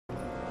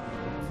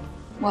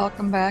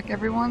Welcome back,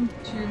 everyone,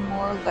 to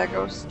more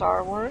LEGO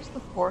Star Wars The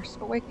Force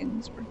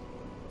Awakens. We're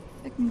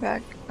picking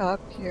back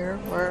up here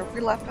where we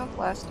left off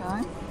last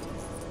time.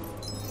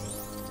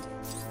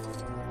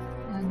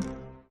 And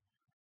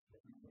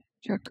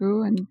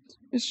Jakku, and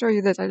just show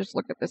you this, I just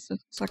looked at this a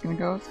second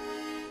ago.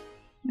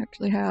 You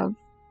actually have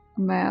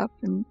a map,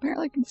 and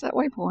apparently can set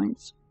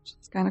waypoints, which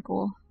is kind of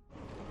cool.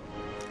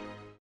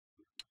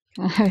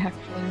 I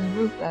actually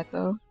removed that,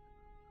 though.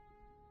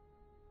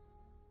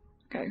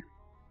 Okay.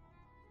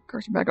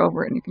 Cursor back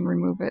over it, and you can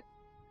remove it.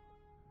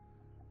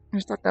 I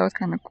just thought that was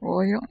kind of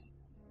cool. You don't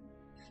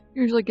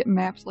usually get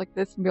maps like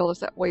this and be able to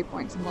set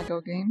waypoints in LEGO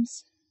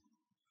games.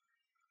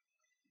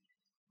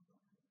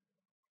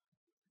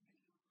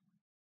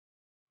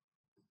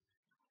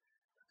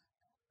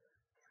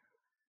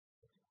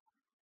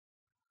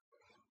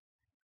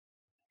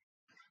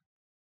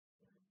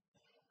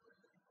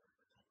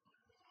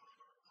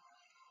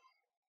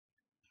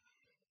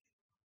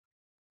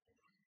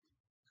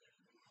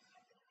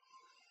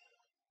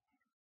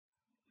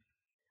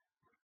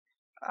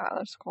 Ah,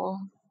 that's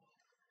cool.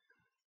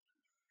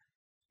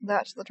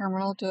 That's the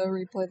terminal to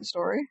replay the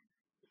story.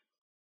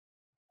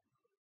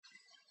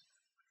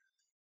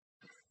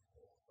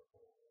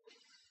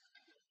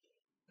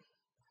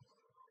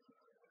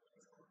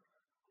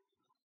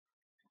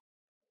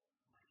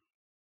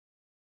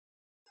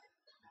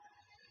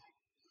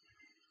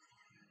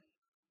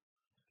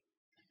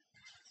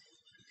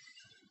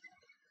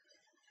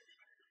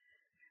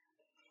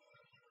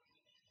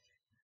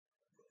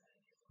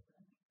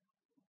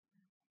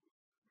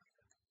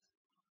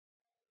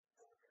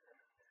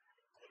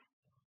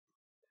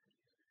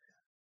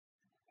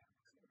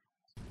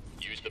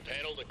 Use the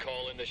panel to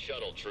call in the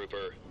shuttle,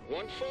 Trooper.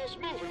 One false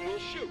move and we'll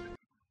shoot.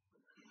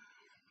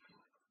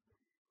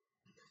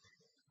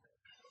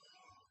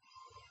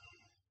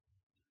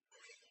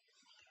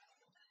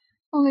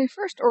 Only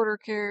First Order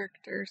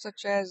characters,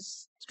 such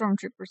as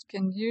Stormtroopers,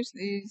 can use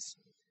these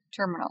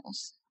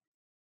terminals.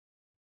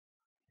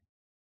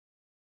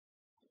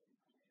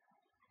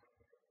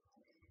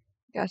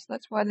 Guess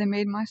that's why they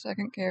made my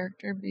second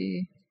character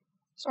be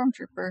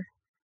Stormtrooper.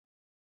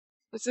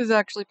 This is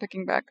actually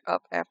picking back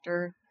up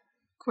after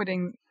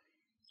quitting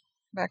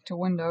back to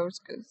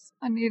Windows, because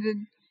I needed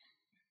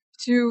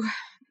to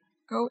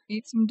go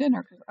eat some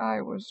dinner, because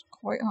I was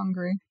quite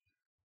hungry.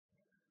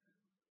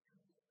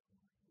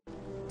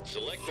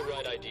 Select the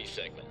right ID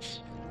segments.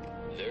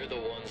 They're the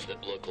ones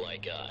that look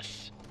like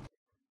us.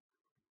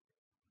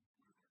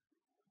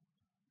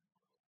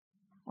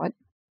 What?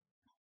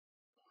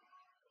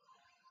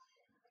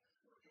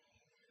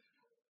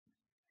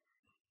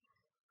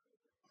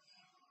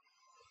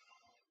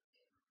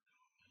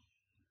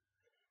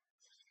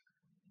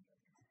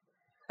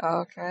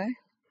 Okay.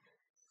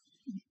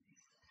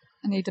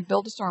 I need to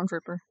build a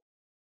Stormtrooper.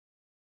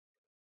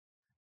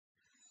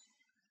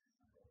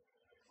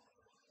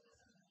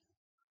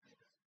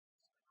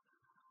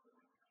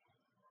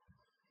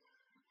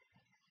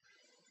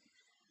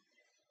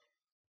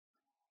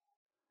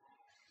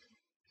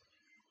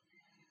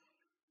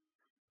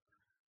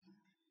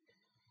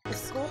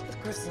 Escort the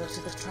prisoner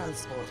to the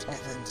transport,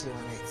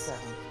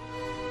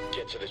 FN-2187.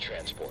 Get to the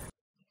transport.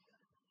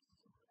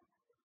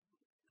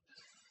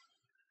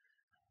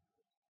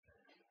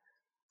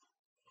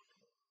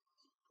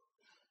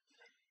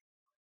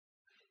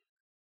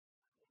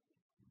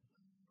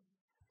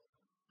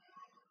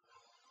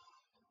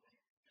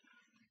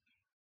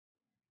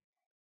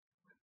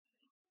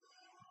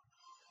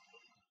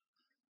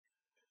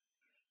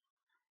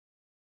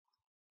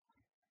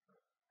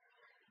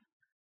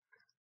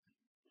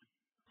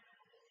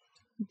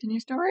 Continue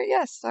story?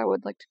 Yes, I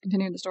would like to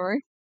continue the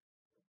story.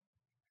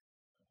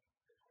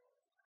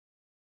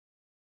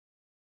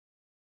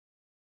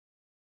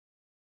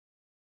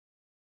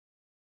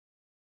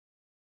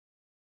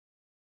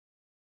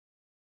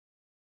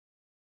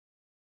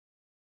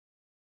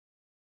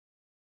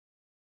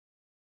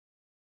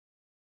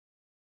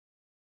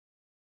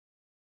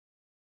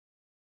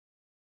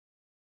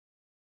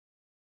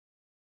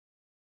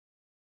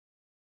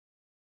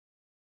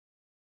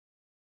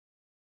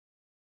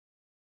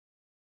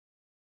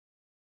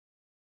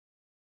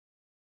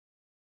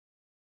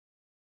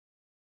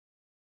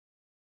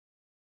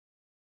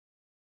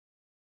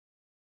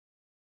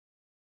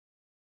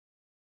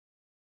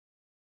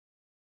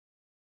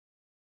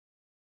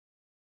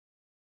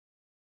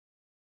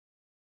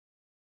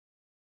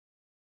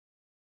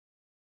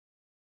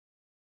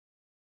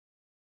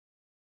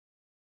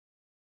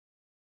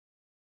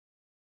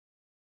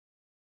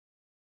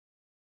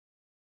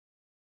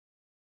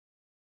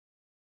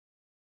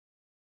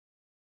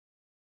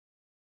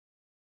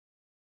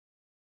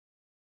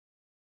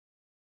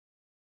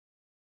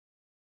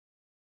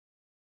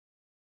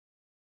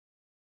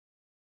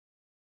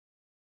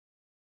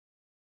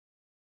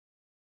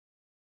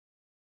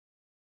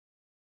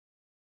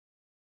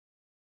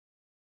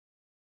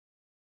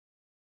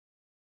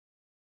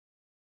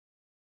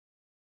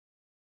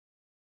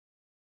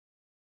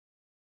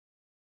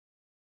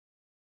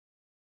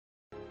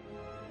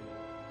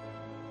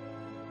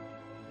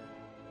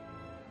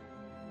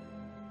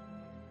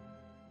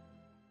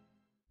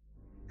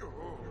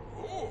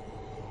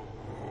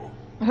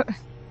 You're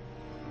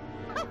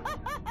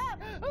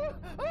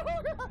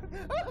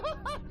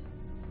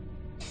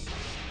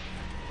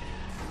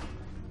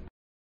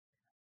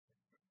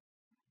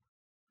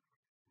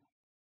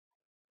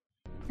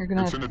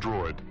gonna It's in a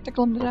droid.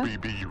 tickle him A to death?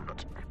 BB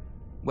unit.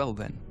 Well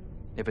then,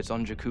 if it's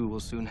on Jakku, we'll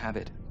soon have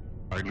it.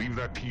 I leave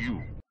that to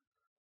you.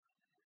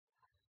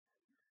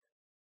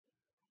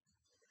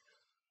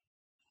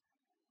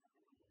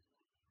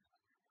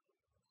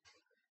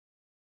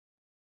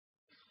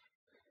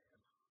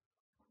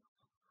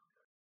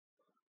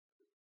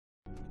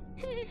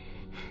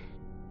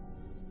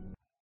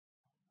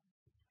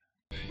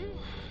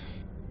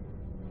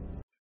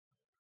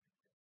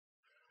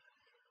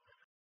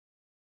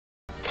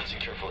 Listen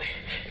carefully.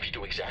 If you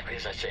do exactly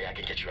as I say, I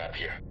can get you out of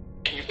here.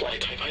 Can you fly a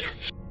TIE fighter?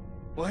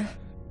 What?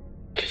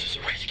 This is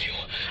a rescue.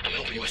 I'm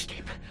helping you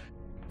escape.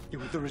 You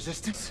with the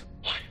Resistance?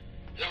 What?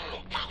 No.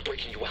 I'm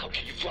breaking you out.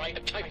 Can you fly a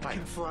TIE I fighter?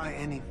 can fly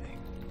anything.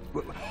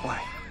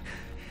 Why?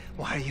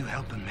 Why are you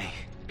helping me?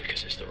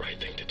 Because it's the right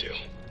thing to do.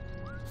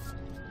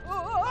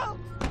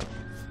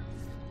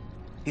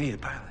 You need a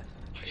pilot.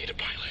 I need a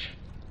pilot.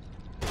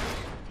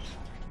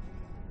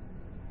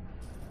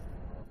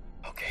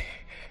 Okay.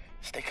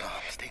 Stay calm.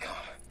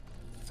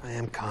 I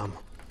am calm.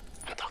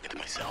 I'm talking to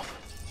myself.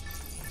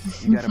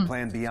 You got a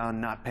plan beyond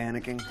not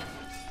panicking?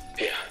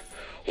 Yeah.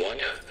 1,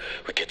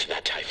 we get to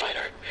that TIE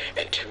fighter.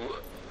 And 2,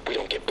 we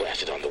don't get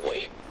blasted on the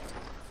way.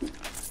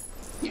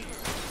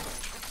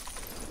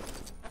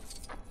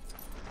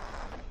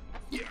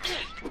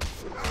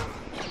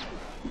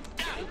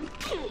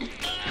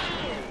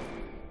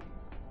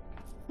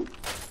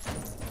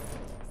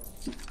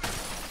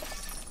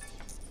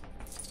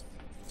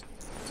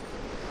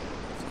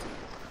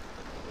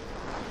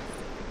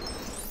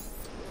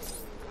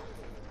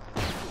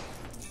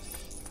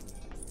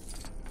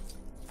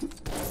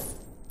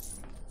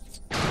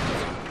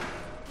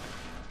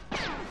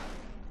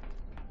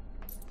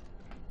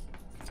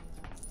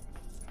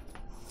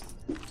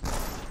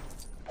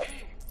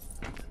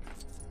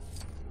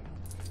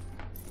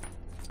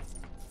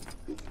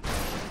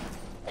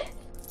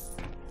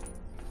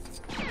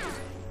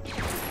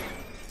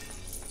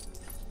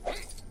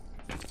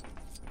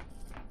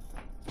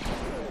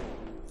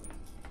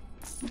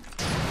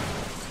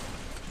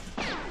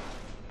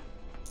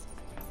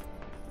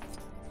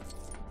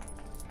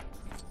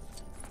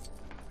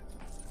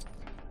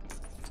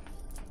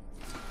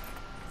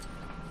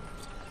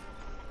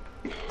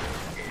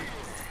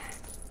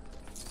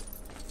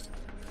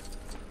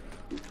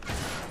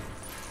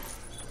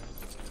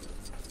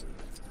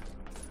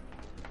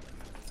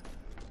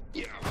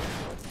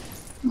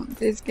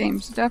 These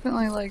games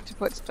definitely like to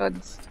put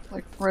studs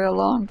like right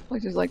along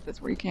places like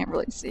this where you can't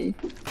really see.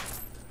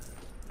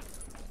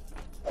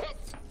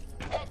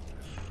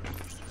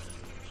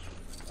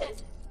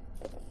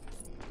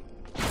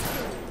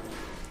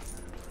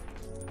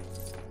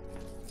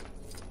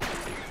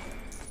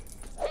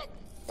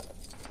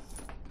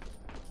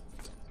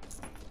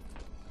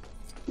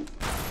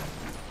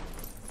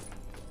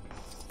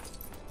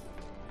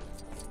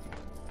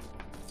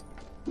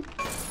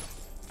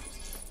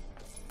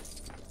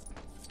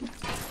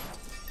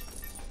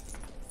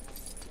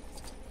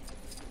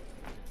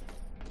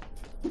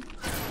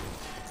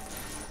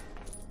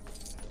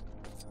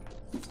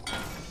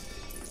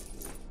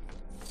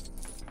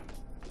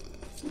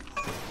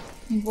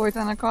 You boys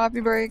on a coffee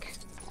break?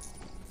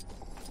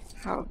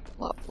 How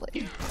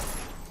lovely.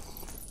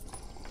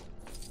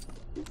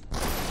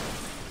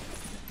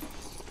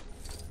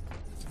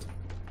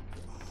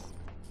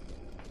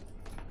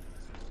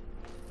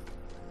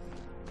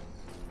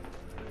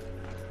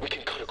 We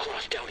can cut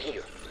across down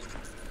here.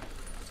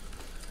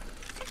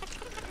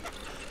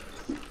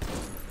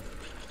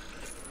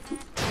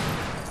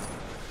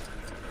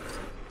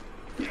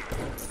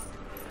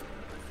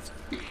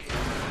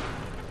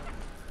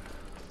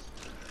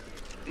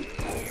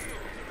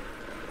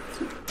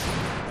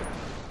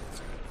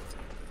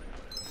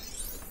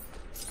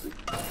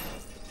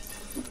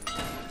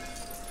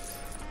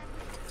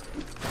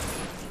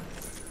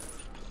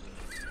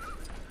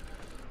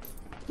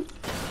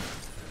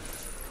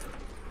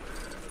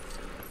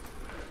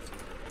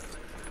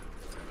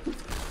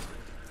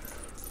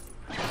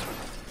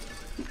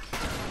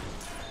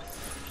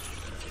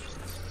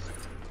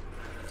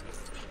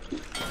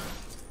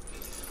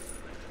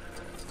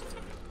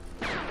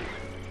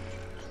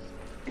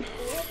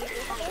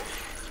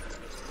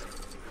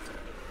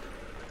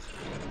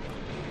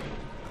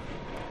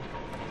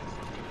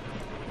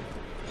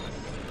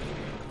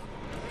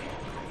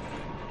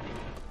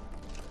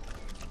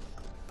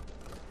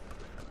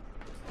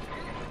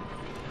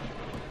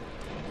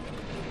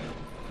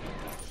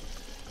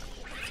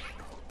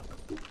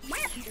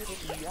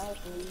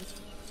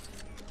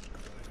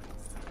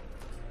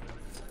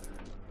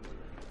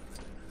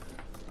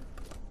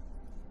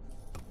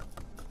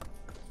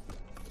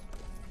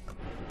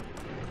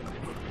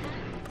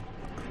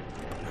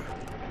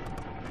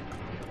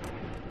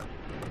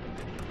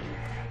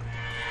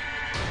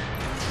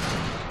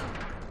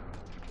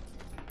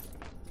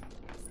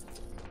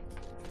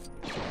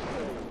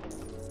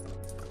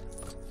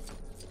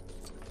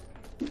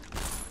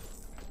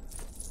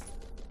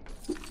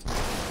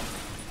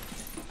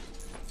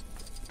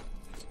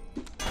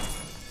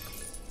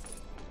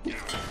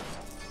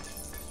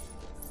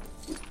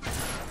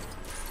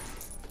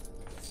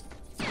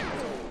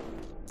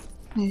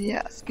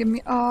 Yes, give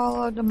me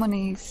all of the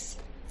monies.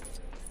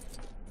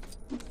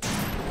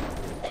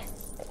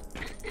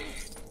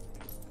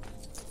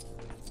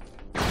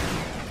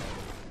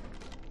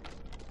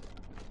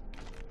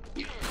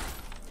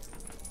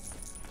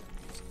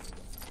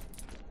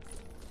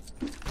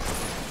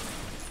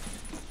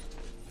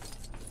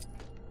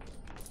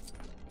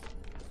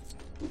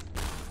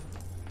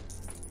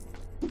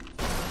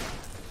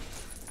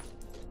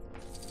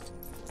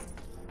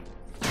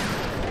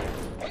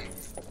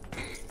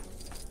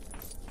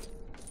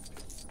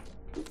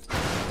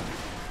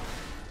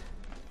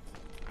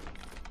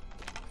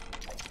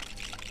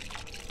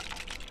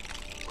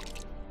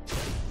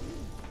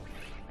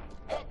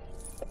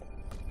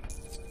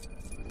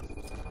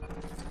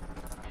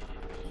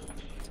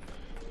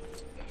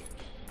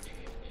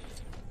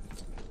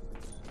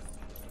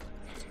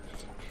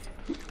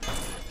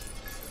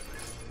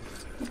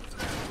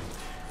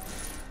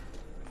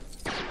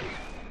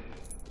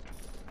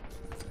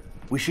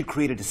 We should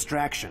create a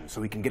distraction so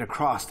we can get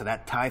across to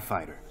that TIE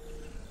fighter.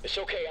 It's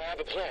okay, I have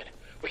a plan.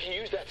 We can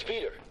use that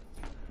speeder.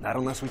 Not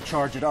unless we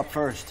charge it up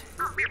first.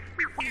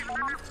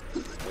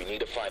 We need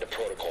to find a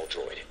protocol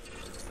droid.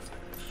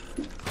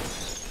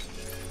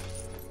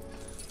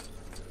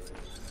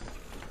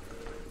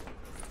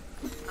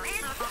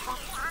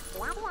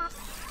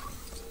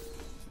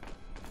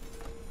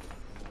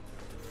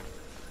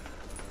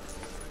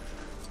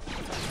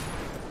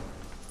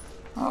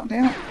 Oh,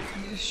 damn it.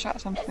 You just shot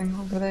something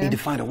over there. Need to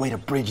find a way to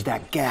bridge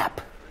that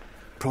gap.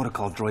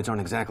 Protocol droids aren't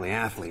exactly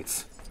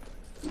athletes.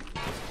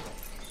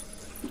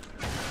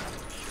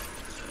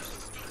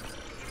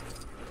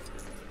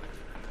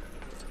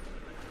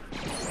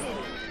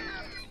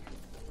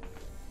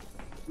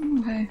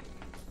 Okay.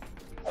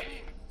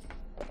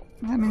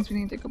 That means we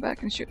need to go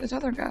back and shoot this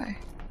other guy.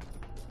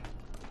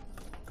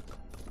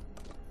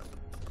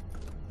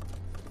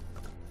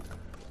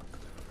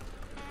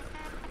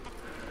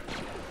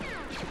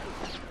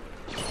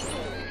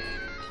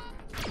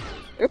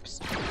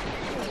 Oops.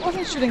 I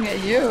wasn't shooting at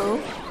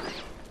you.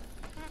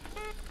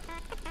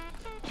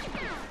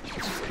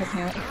 God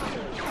damn it.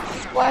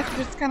 Splash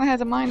just kind of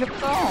has a mind of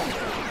its own.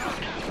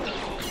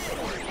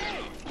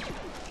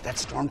 That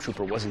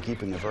stormtrooper wasn't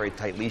keeping a very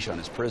tight leash on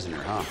his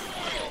prisoner, huh?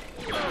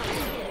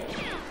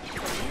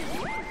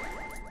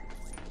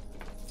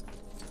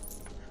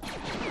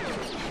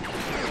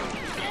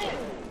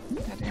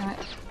 God damn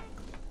it.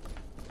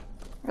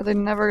 Are they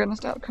never gonna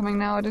stop coming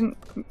now? I didn't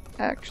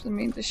actually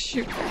mean to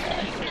shoot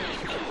that guy.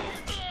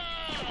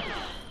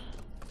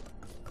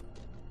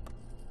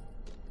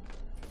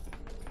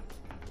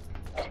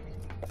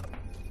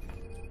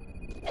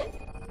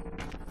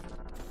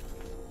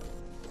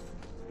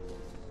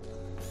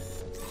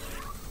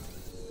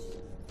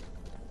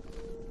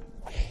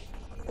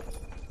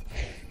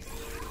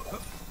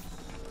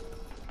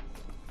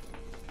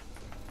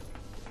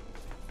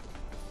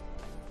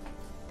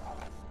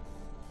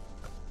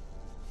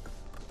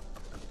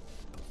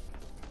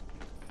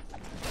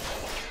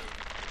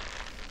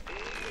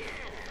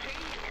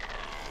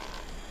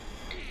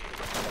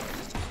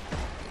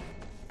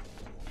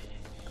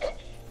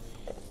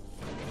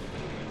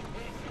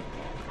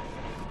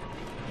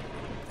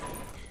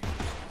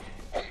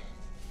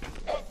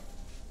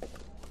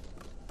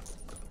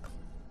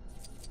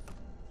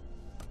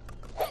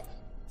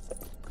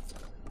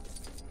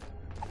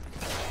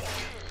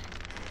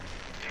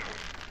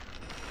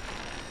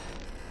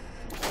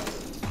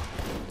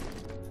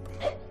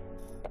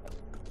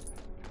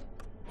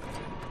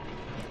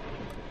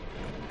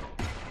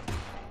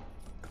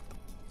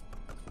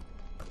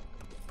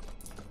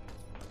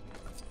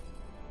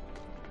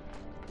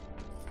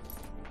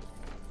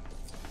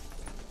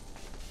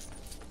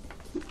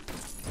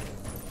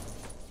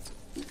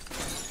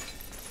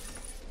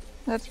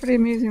 That's pretty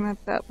amusing that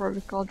that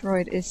protocol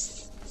droid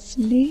is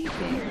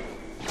sleeping.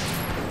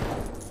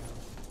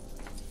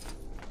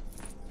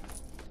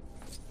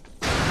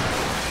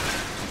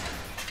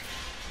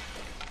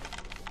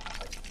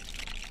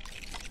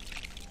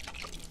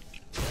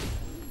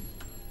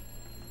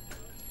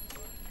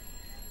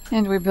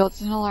 And we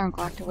built an alarm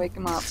clock to wake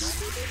him up.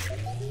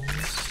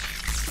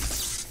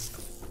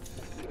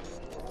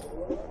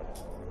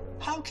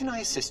 How can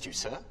I assist you,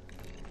 sir?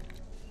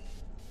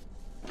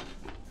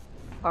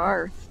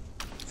 Hearth.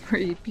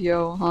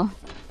 3PO, huh?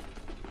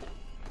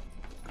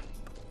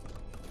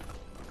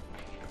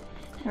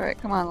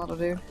 Alright, come on, little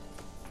dude.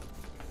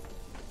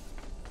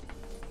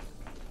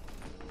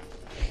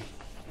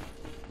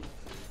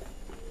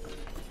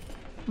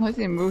 Unless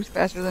he moves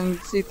faster than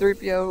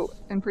C-3PO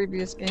in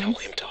previous games. Tell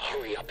him to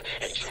hurry up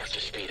and charge the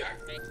speeder.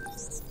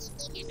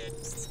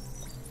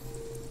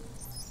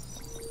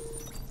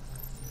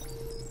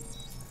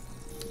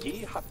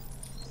 Yeehaw.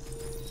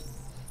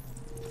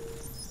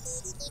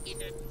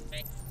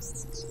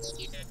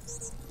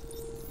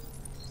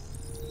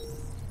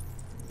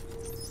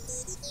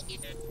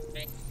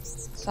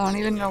 So I don't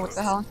even know what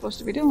the hell I'm supposed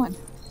to be doing.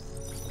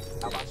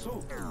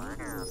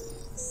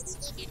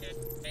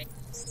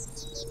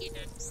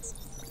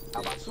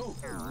 Abasu.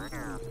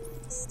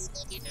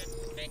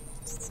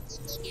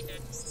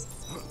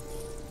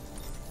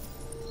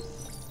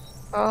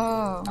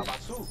 Oh.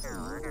 Abasu.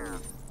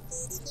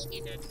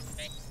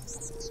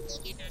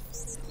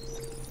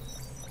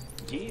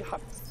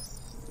 Yihap.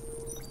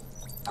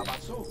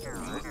 Abasu.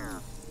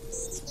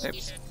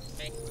 Oops.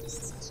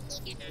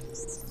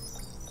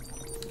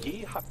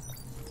 Yihap.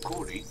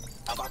 Kuri.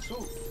 Abasu.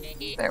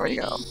 There we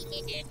go.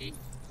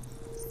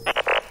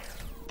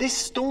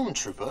 This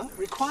stormtrooper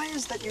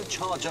requires that you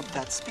charge up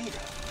that speeder.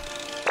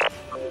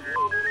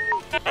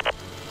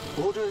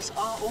 Orders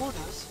are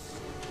orders.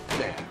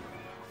 There.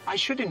 I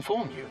should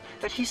inform you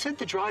that he said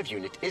the drive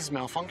unit is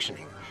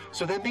malfunctioning,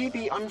 so there may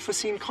be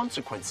unforeseen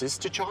consequences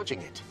to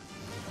charging it.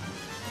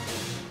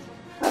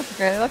 That's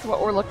okay, that's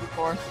what we're looking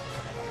for.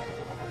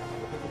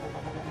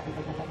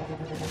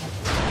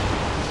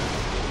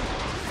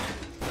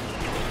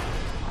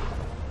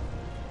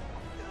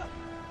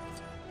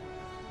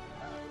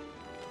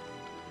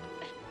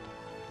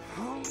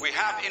 We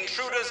have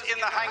intruders in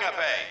the hangar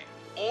bay.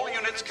 All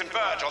units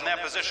converge on their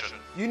position.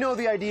 You know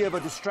the idea of a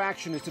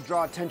distraction is to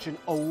draw attention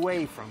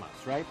away from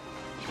us, right?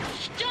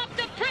 Stop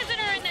the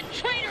prisoner and the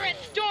traitorous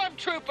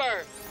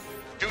stormtrooper!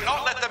 Do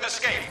not let them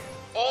escape.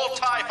 All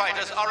TIE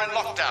fighters are in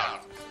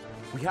lockdown.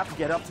 We have to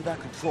get up to that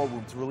control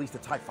room to release the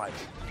TIE fighter.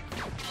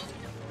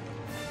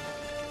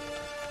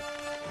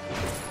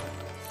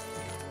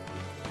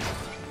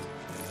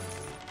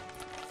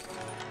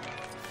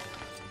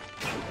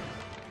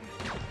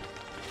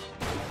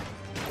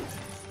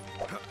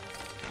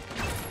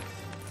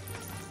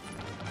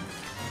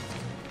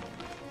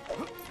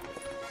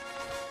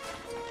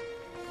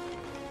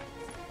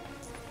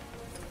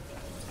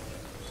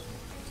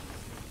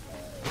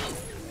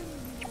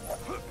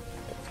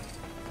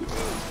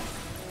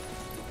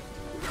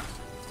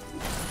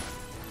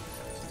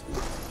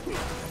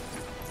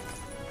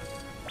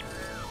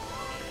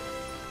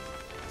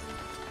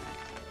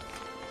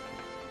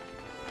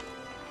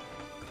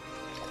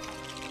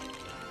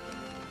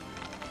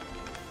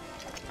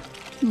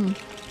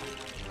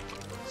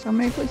 So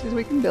many places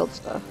we can build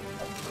stuff.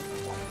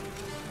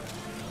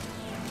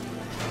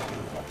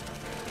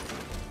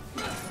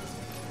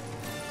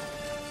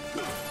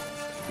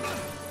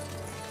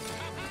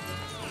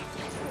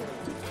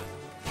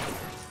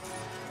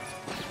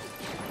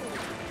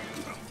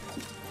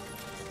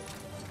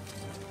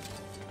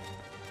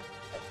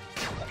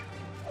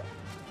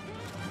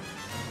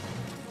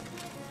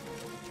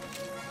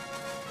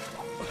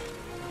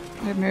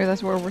 Maybe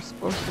that's where we're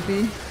supposed to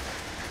be.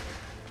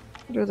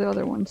 What do the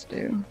other ones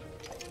do?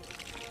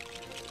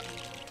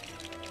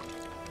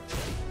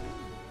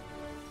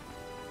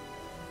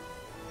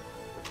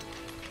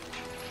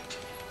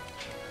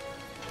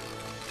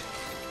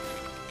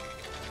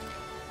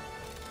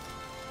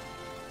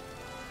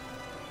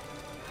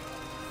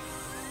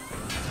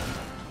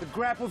 The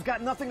grapple's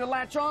got nothing to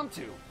latch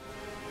onto.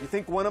 You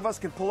think one of us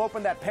can pull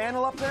open that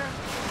panel up there?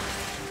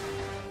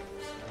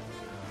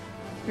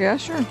 Yeah,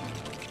 sure.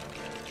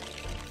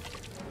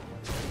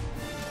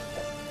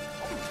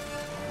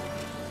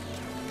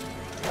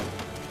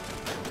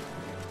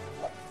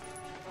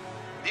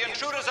 The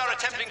intruders are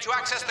attempting to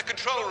access the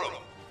control room.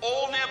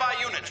 All nearby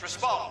units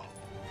respond.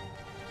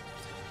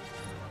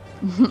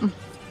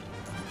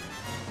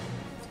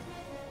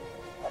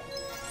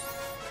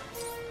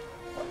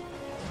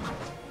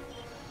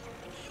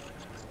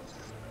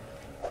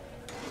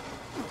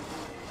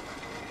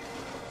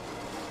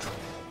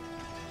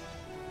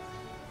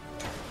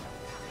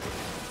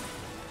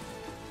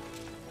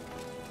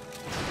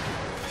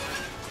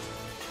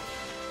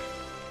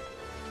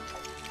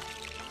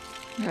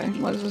 Okay,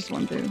 what does this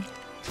one do?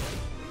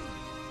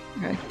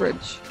 Okay,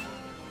 bridge.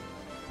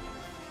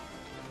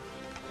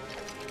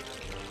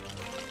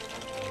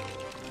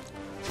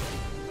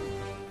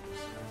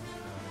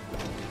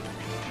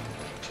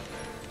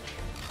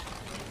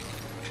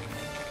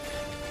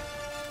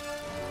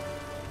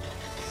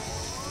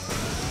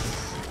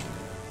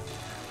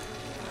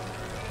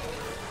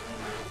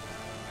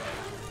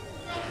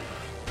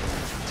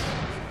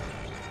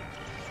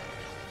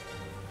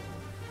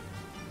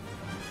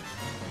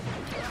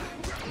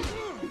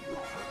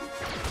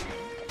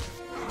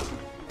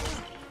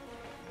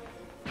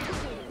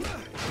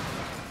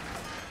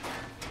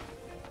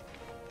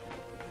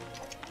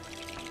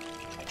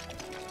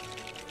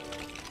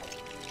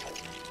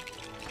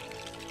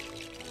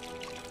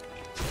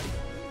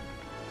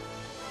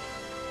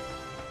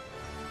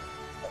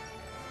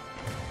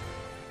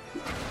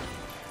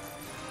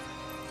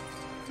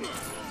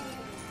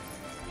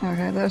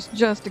 Okay, that's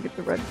just to get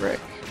the red brick.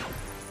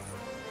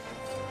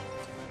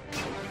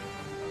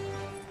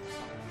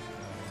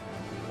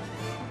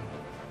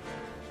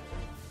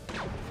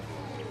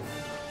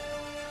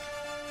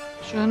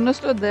 Shouldn't have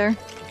stood there.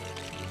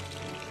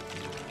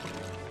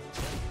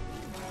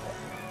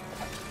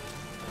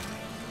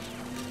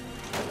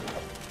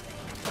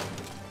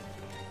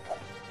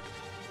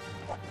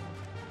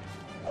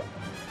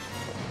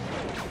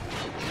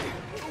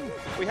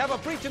 We have a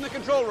breach in the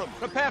control room.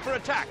 Prepare for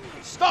attack.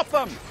 Stop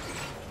them!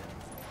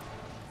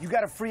 You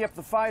gotta free up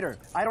the fighter.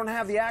 I don't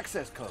have the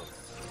access code.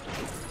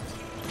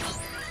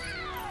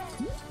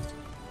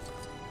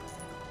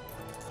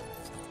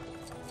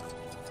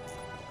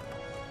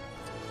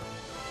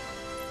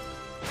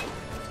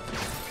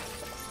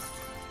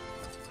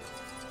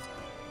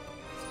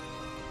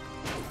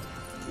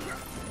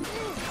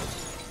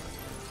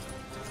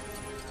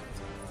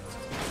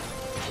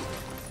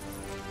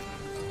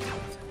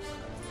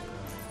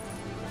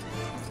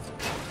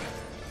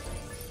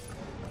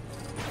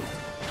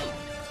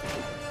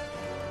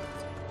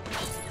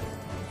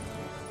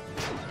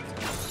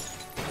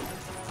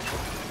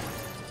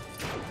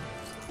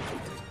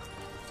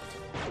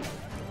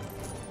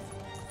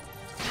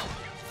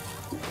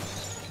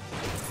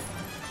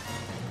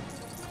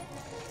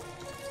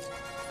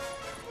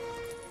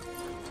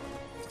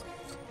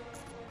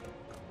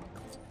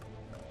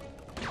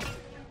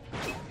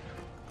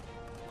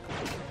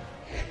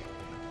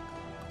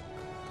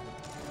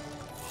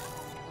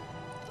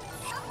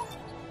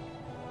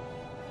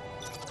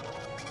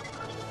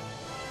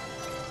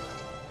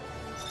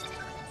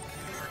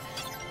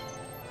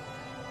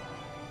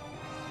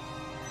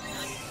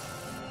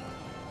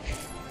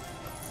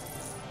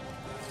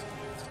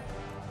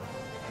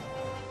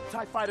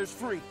 TIE fighter's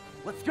free.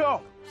 Let's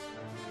go!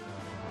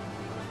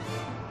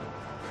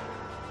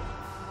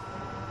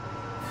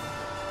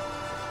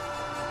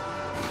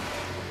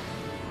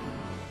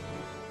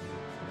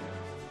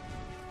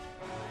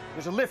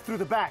 There's a lift through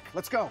the back.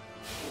 Let's go.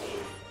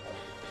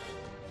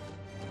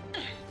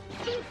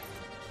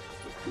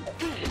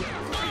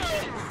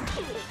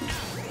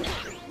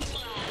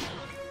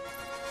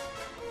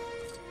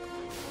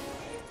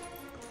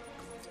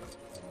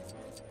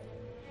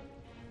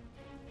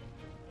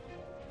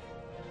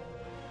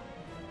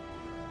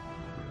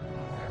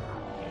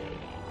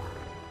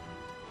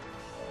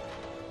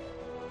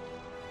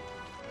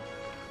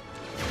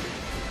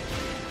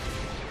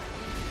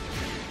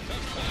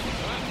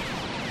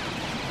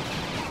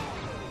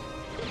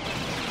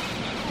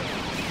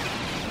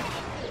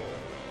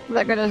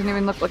 That guy doesn't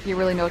even look like he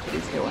really knows what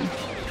he's doing.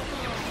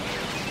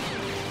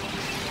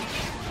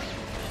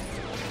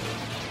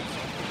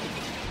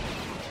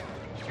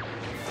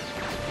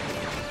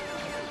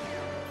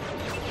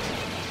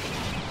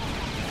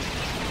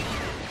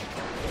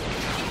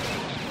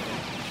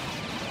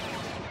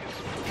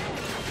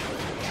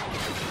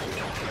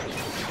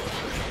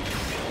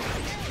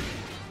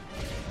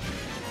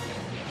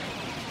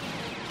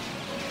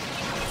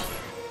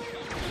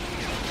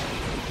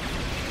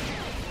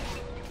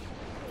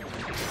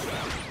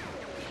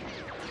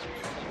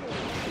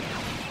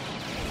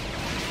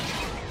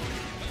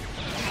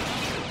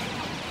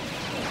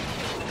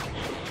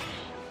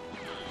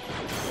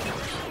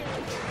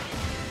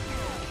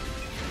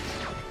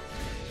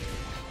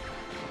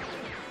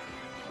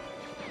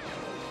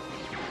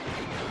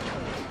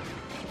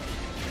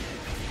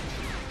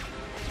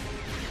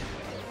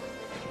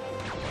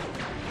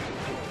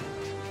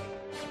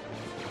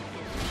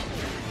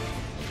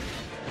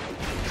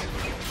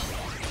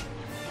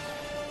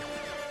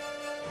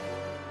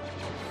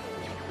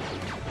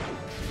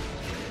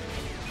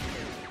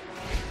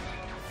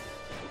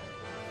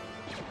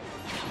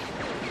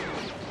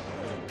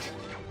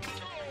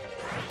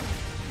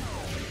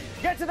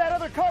 Get to that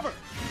other cover!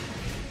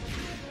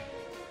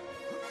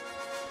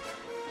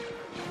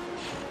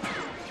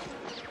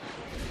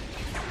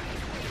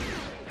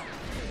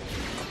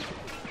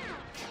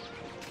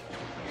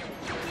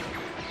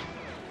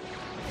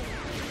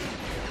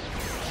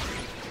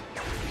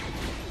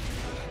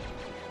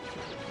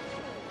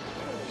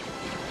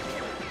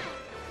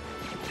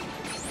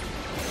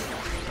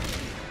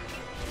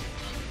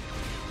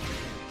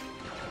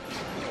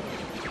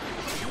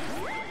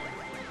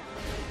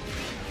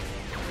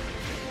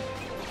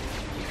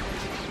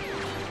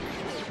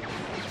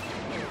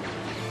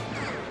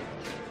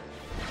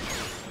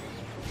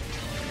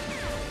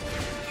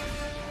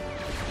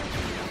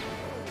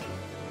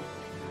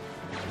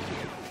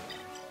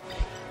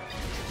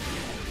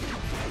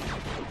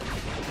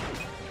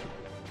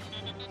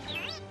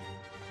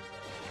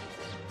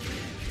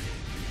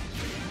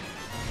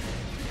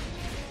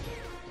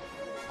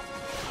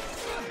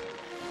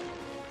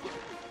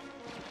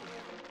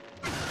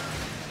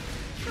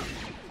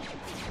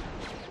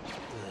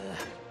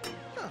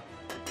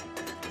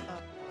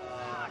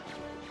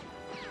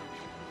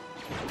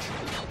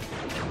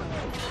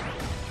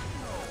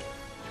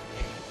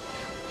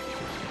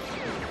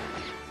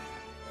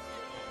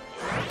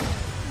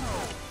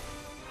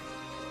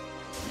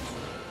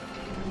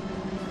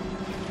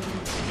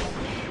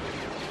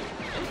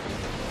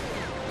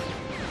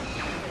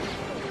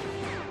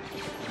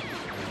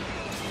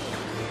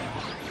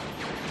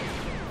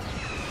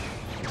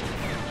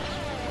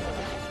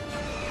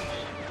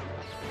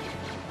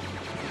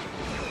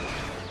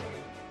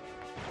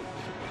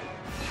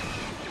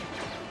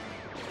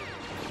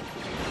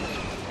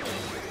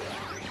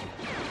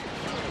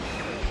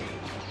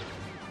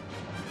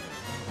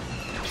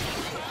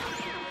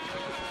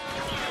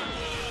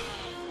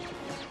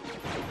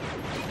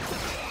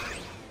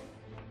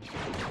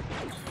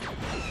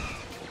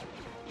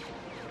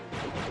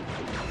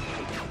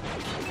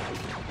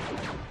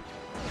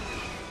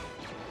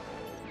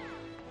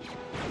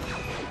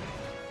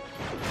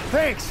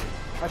 Thanks!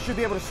 I should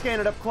be able to scan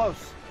it up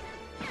close.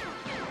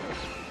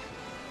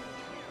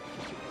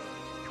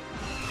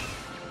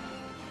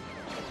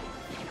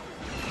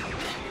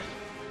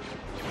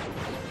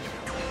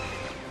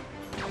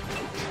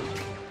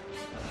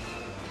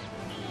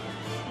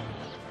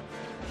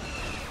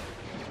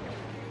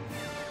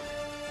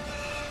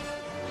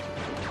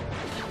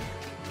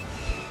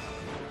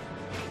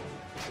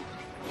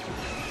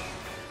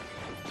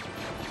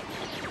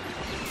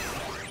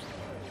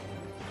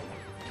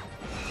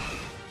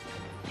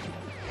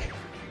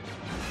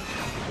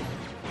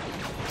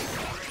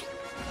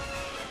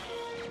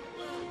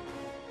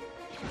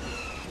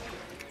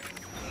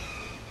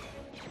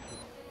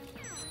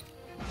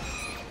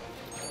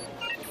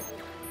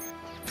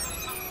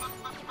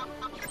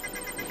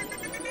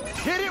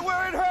 Hit it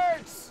where it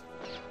hurts!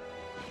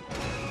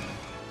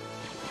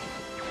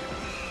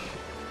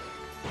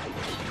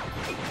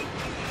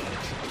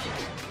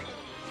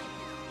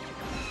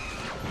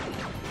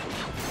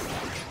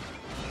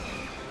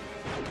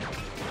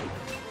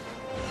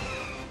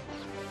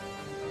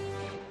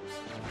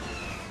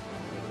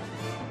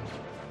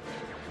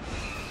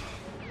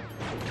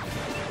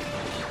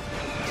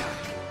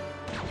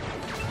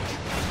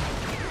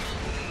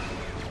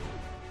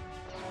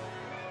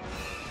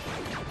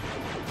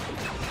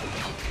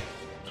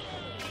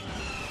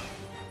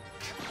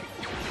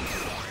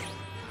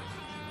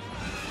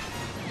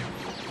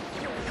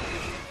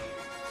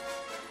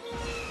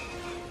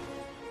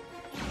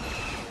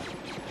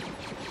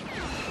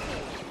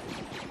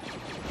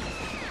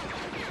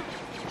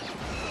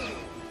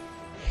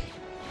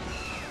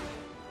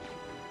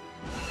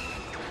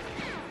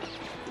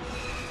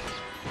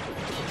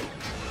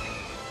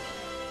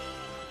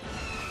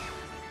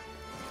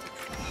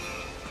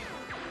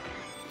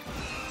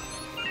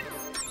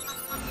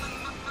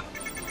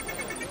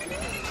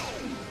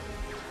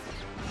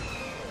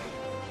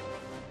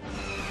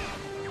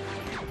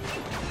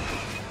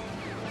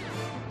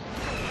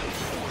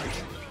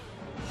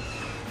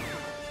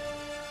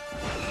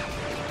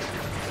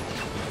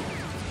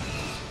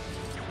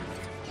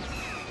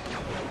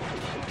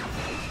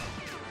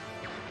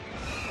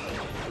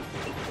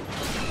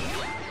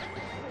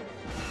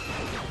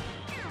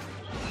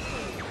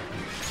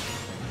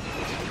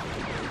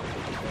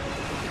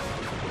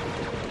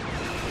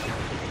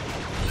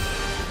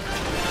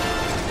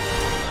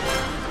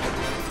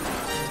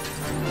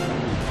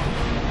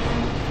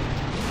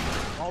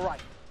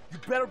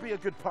 Better be a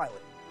good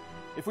pilot.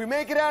 If we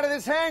make it out of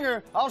this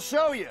hangar, I'll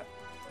show you.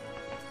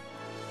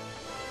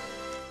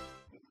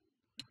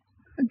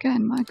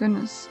 Again, my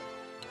goodness.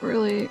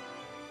 Really,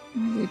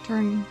 maybe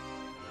turn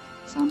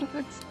sound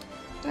effects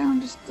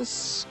down just a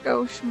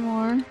skosh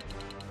more.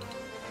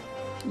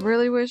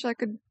 Really wish I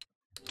could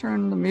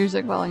turn the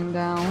music volume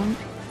down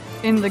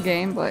in the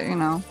game, but you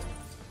know,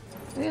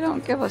 they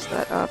don't give us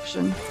that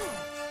option.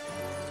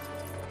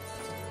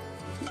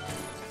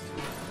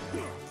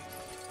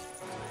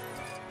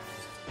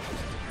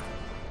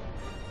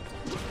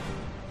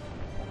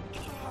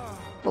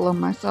 Blow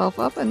myself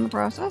up in the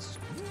process.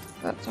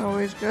 That's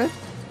always good.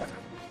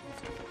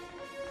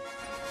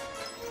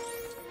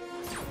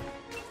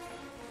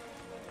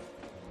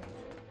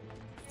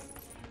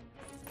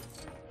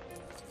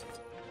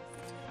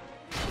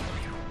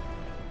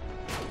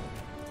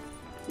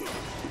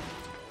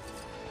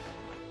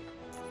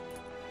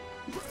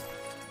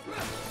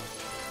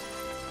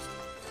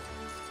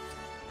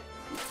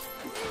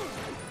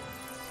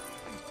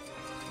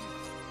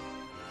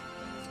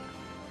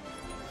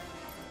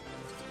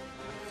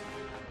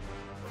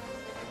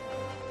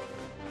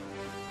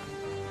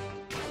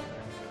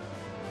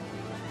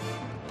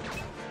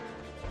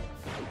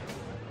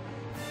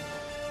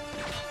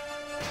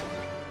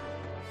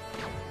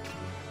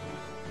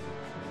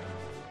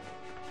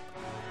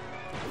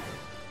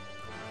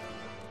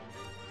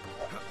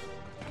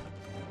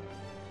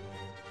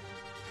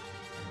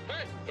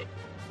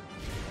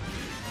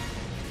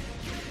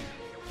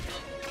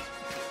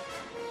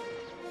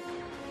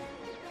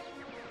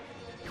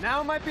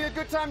 Now might be a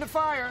good time to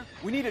fire.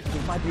 We need it. We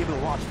might be able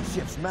to launch the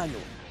ships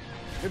manually.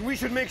 Then we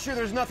should make sure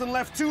there's nothing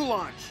left to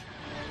launch.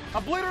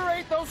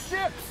 Obliterate those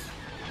ships!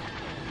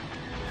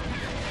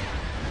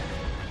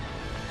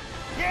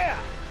 Yeah,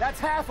 that's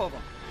half of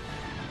them.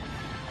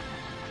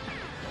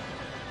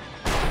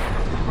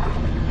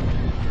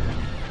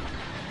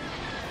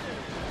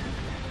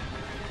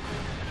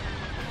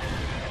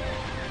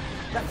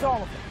 That's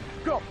all of them.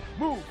 Go,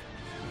 move!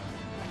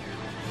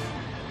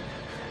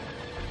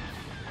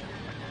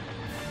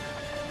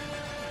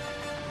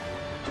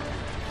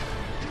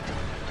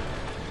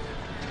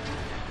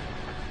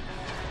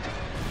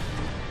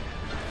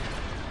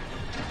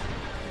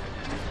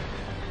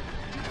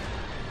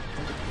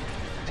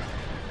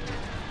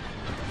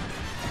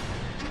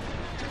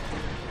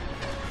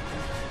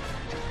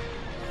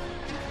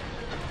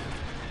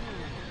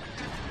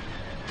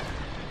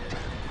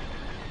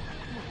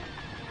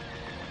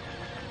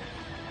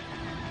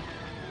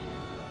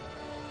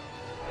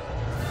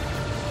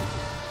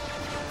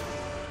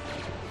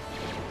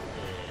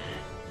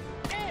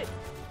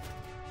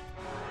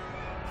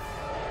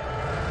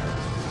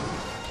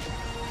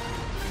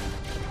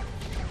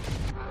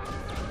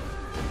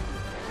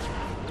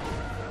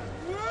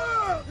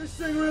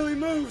 really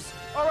moves.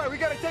 All right, we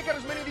gotta take out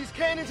as many of these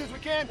cannons as we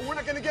can, or we're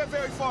not gonna get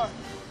very far.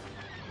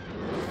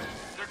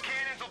 Their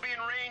cannons will be in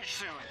range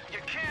soon. You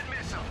can't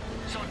miss them,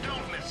 so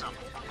don't miss them.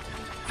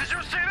 Did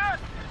you see that?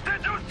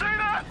 Did you see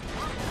that?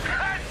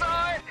 I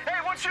saw it.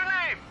 Hey, what's your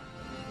name?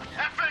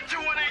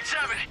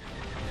 FN2187.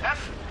 F...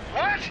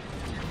 what?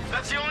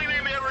 That's the only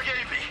name he ever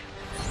gave me.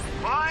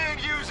 Well, I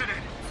ain't using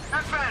it.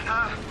 FN,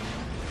 huh?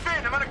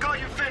 Finn, I'm gonna call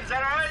you Finn, is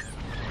that all right?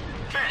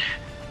 Finn.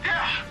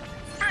 Yeah.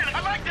 Finn,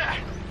 I like that.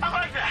 I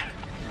like that.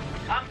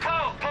 I'm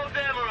Poe, Poe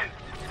Dameron.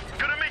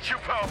 Good to meet you,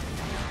 Poe.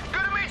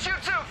 Good to meet you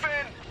too,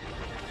 Finn.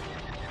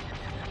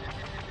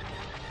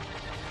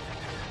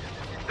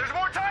 There's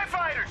more TIE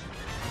fighters.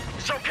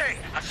 It's okay.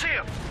 I see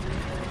them.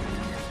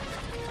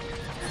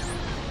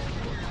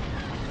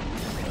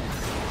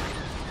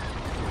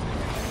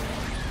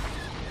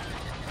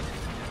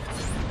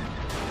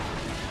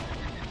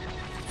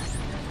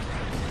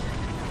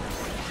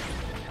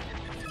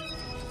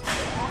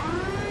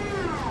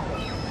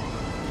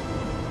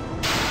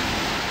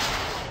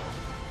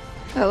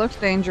 That looks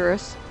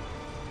dangerous.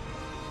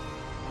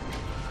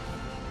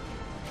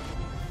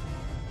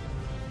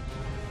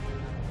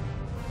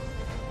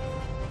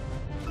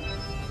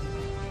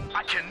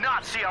 I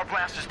cannot see our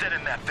blasters dead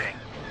in that thing.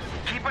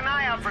 Keep an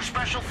eye out for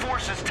Special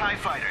Forces TIE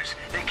fighters.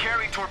 They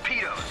carry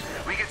torpedoes.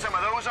 We get some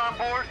of those on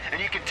board, and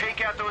you can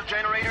take out those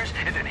generators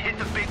and then hit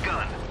the big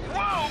gun.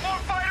 Whoa! More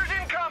fighters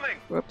incoming!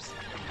 Whoops.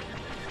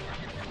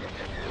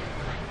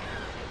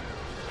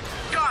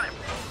 Got him!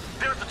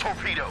 There's the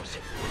torpedoes.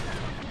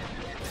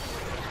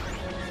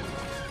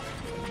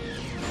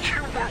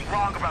 You weren't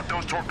wrong about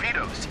those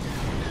torpedoes.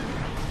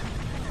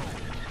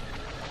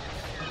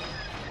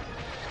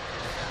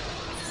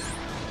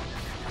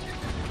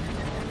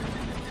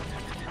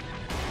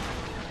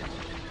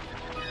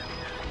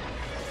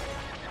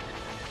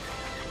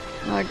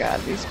 My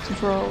god, these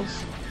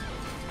controls.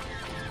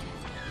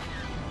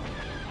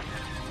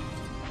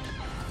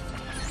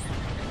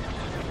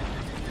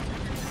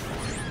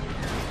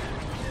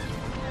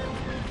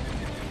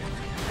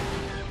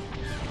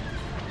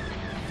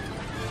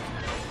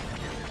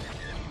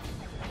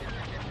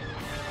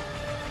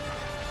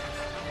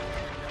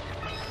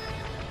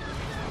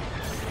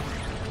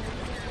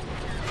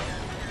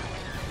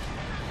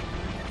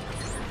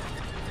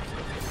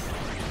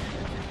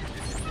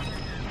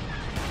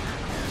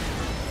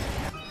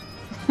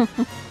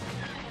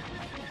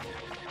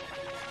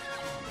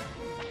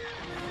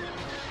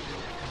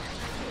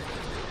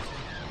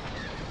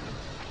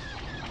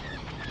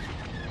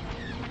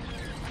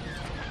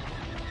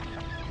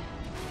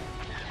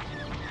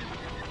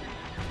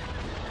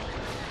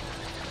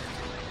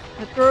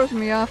 It throws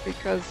me off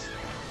because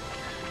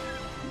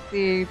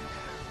the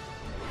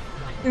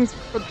things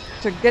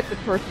to get the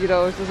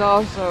torpedoes is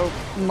also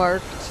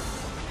marked.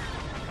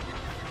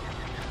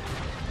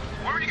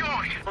 Where are you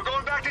going? We're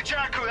going back to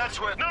Jakku, that's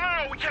what. No,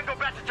 we can't go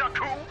back to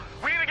Jakku.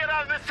 We need to get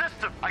out of this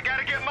system. I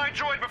gotta get my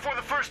droid before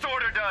the First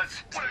Order does.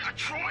 What is a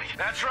droid?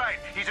 That's right.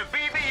 He's a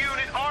BB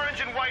unit,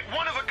 orange and white,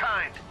 one of a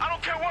kind. I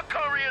don't care what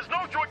color he is.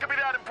 No droid can be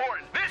that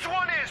important. This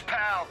one is,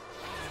 pal.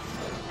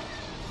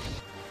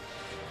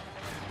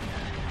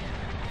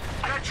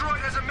 That droid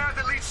has a map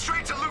that leads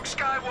straight to Luke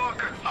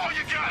Skywalker. Oh,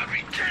 you gotta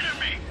be kidding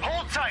me!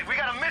 Hold tight, we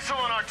got a missile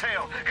on our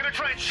tail. Gonna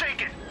try and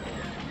shake it.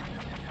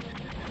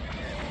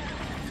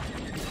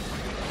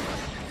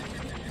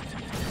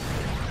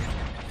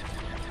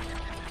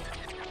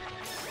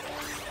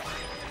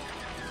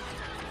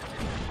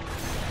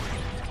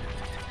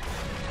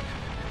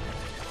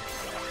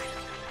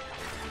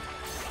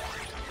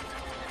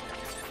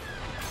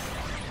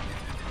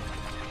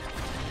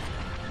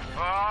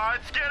 Oh,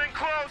 it's getting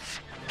close.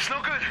 It's no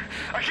good.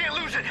 I can't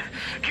lose it.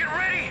 Get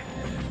ready!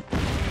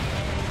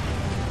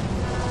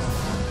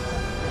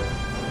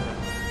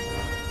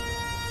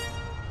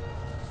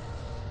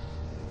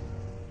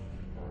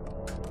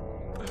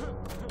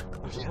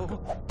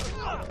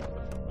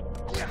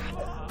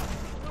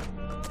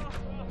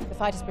 The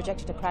fighter's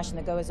projected to crash in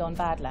the Goazon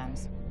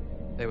Badlands.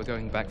 They were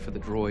going back for the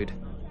droid.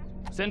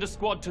 Send a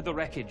squad to the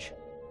wreckage.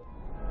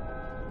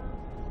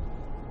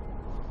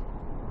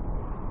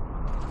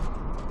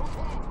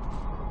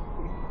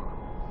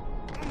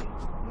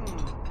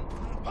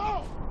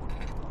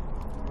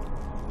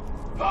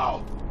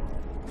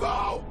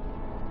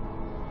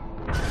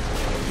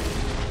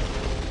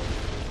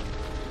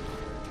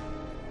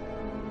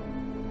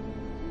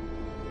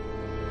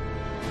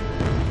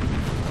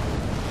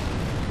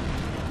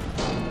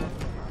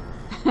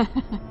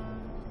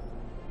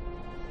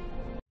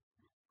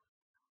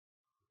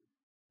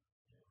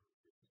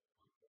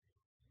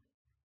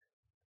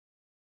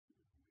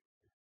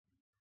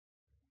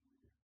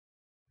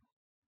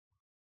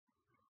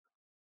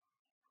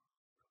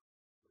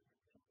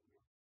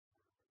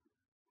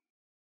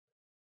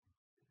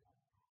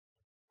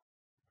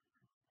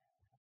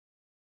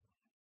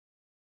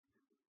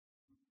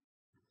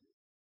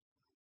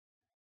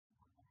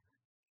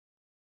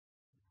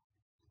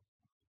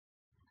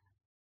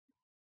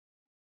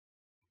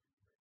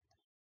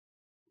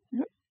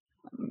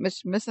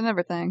 Missing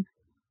everything.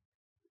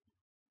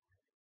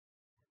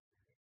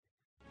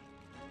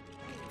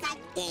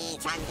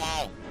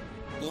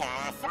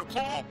 Yes,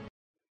 okay.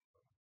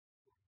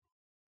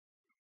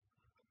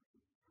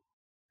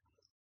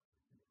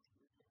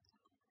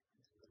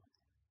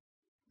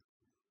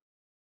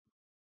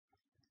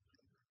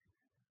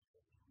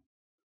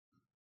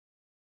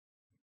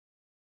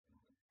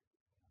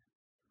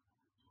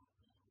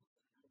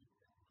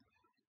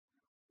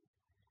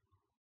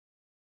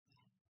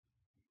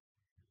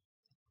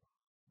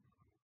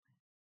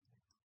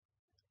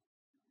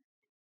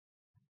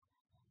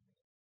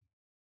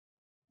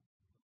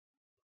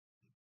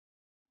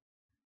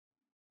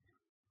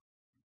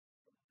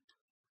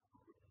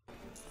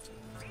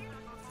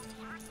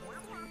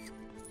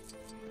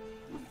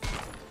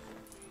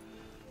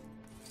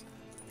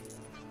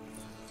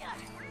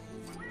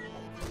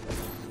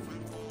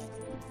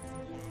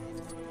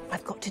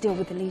 I've got to deal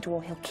with the leader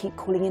or he'll keep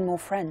calling in more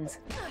friends.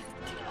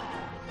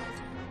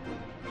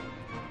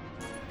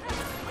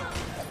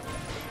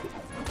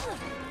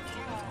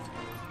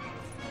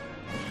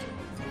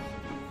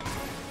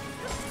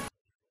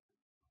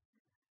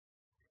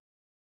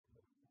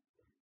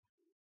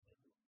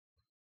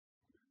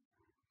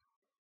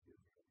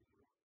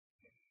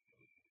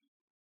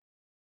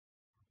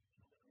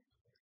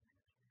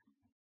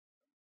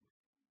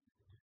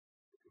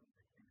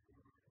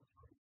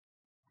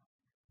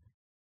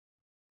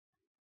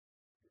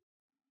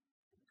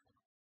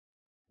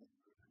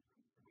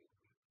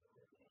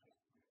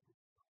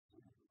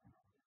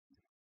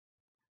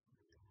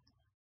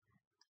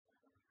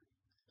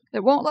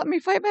 It won't let me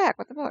fight back.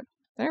 What the fuck?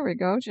 There we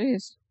go.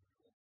 Jeez.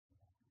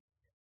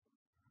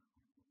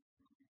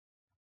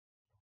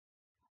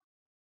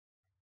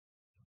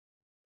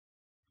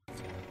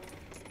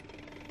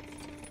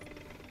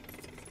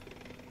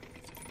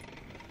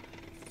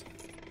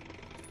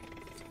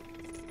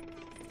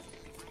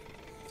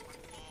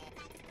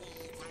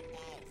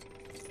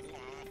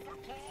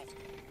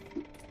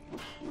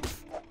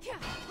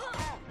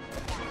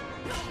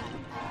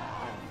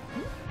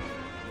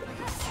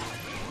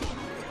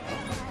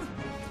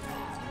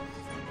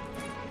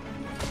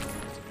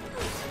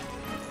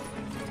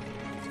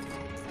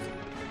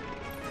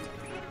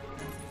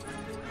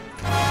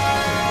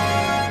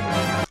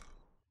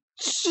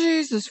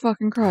 Jesus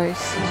fucking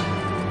Christ.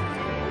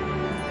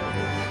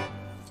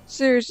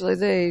 Seriously,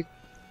 they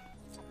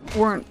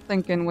weren't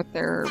thinking with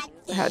their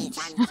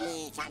heads.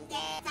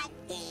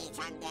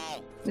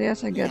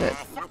 Yes, I get it.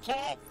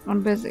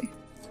 I'm busy.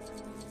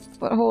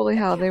 But holy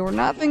hell, they were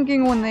not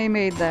thinking when they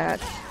made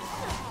that.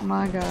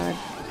 My god.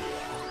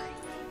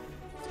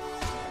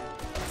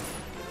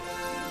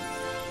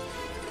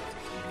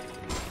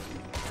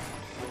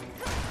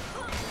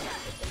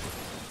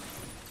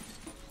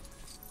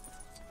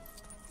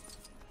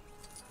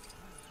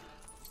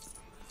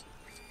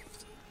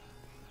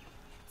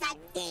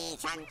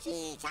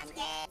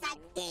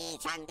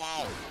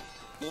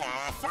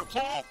 Yes,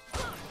 okay.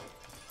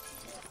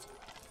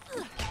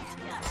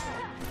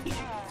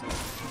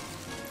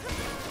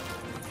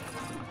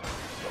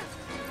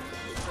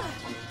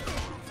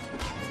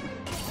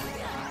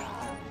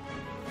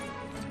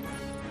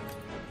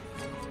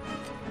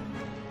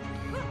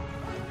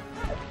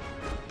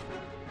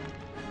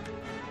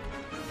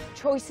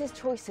 Choices,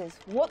 choices.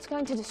 What's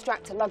going to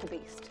distract a lugger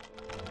beast?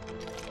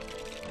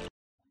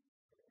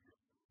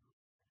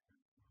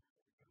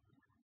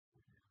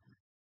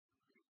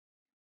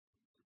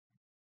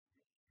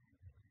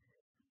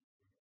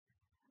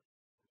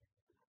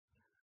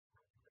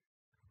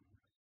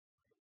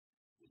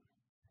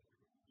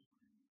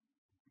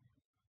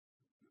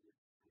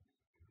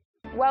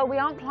 Well, we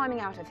aren't climbing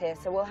out of here,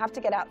 so we'll have to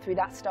get out through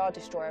that Star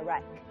Destroyer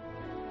wreck.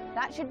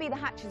 That should be the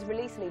hatch's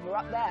release lever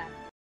up there.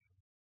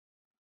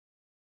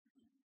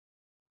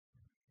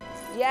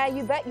 Yeah,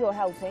 you bet you're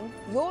helping.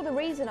 You're the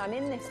reason I'm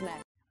in this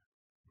mess.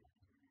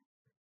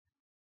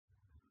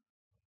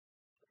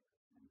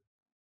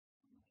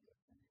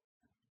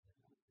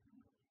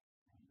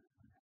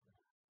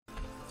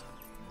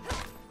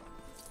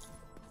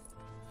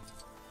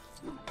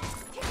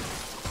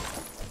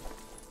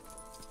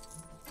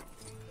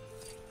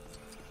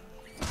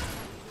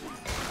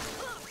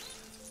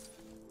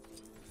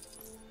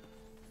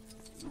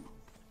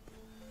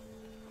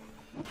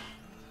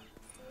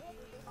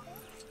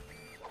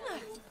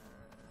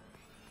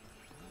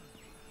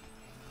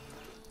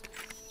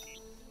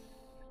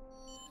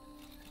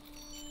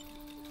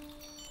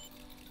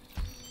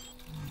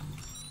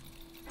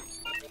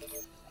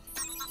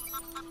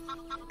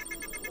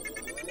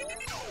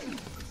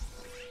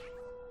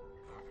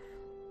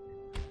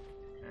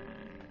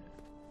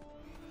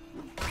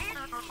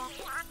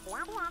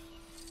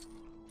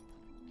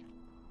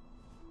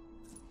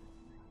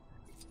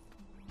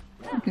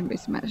 It can be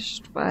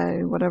smashed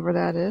by whatever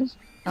that is.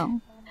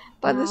 Oh.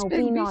 By this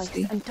big be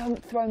beastie. nice and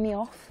don't throw me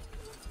off.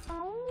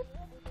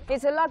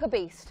 It's a lugger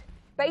beast.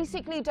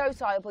 Basically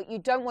docile, but you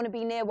don't want to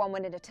be near one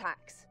when it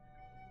attacks.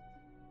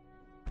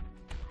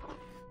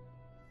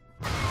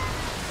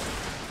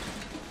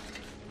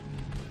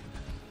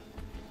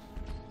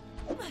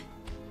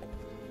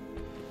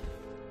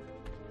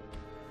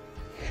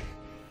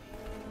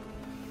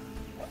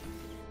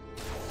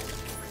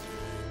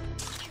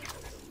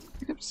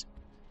 Oops.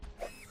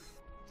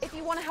 If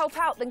you want to help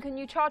out, then can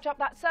you charge up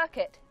that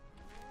circuit?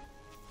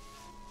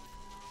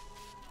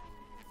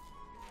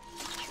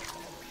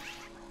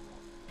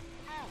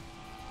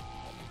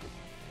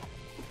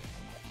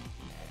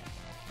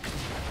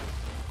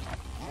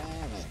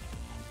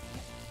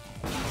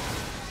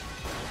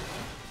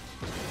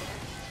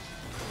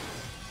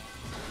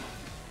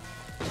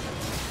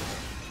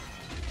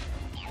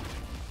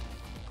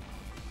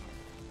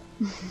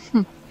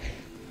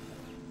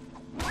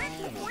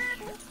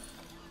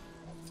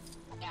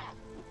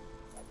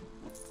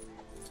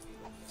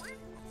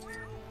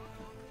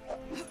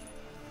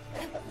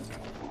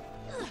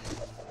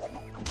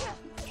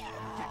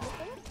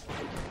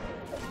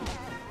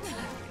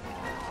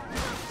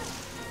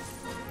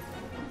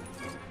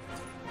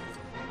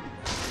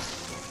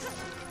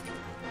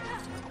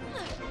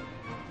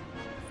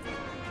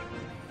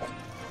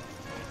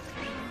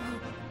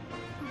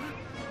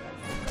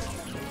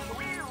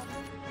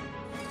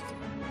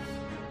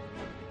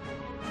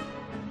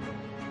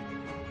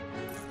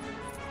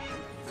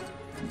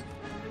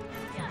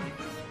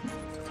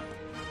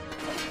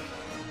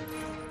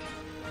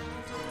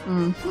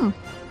 Mm-hmm.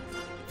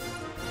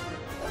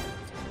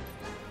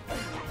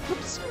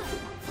 Oops.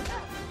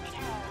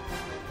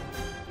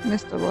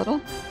 Missed a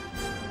little.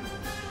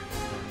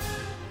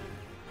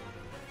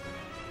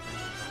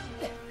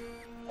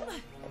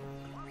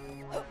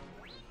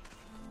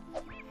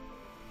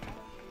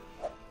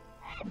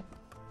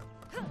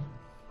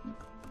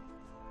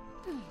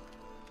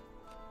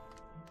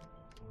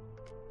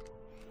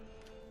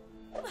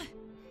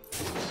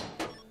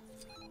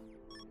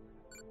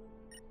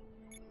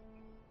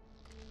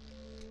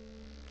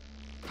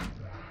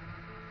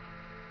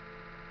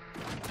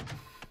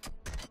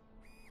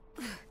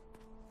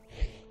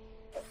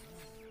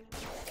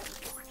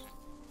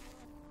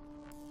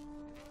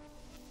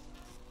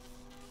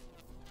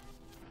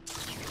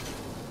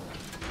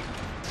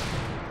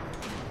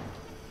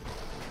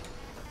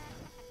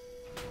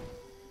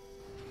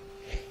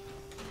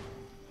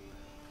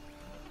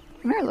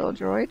 Come here, little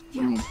droid.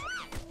 Nice.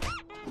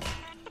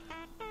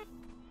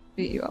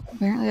 Beat you up.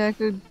 Apparently I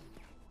could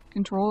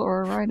control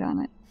or ride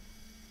on it.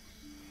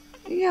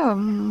 Yeah,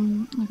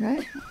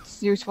 okay.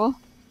 It's useful.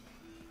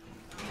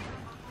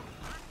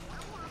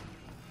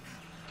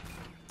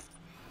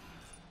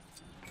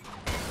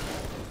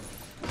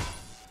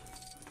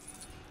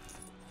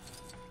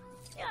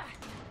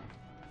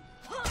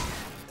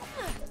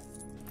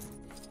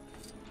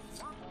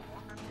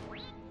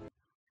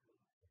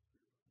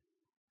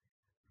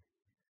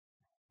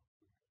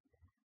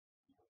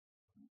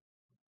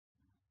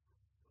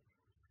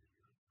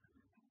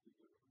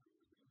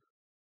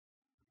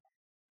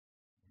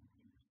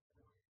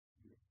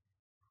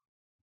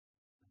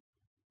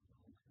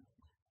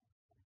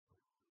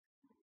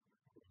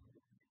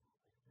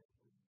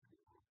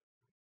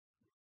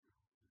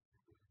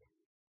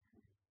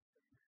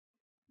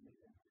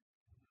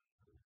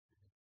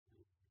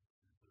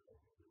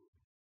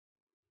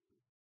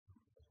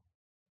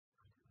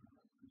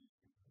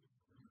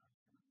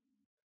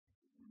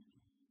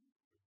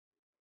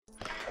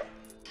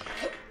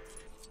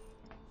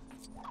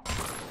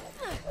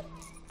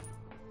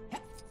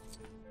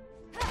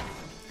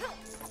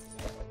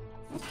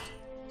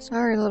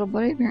 Sorry, little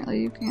buddy.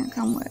 Apparently you can't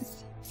come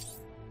with.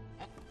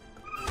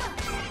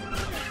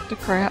 The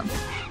crap.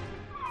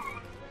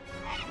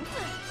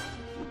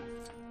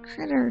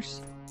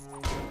 Critters.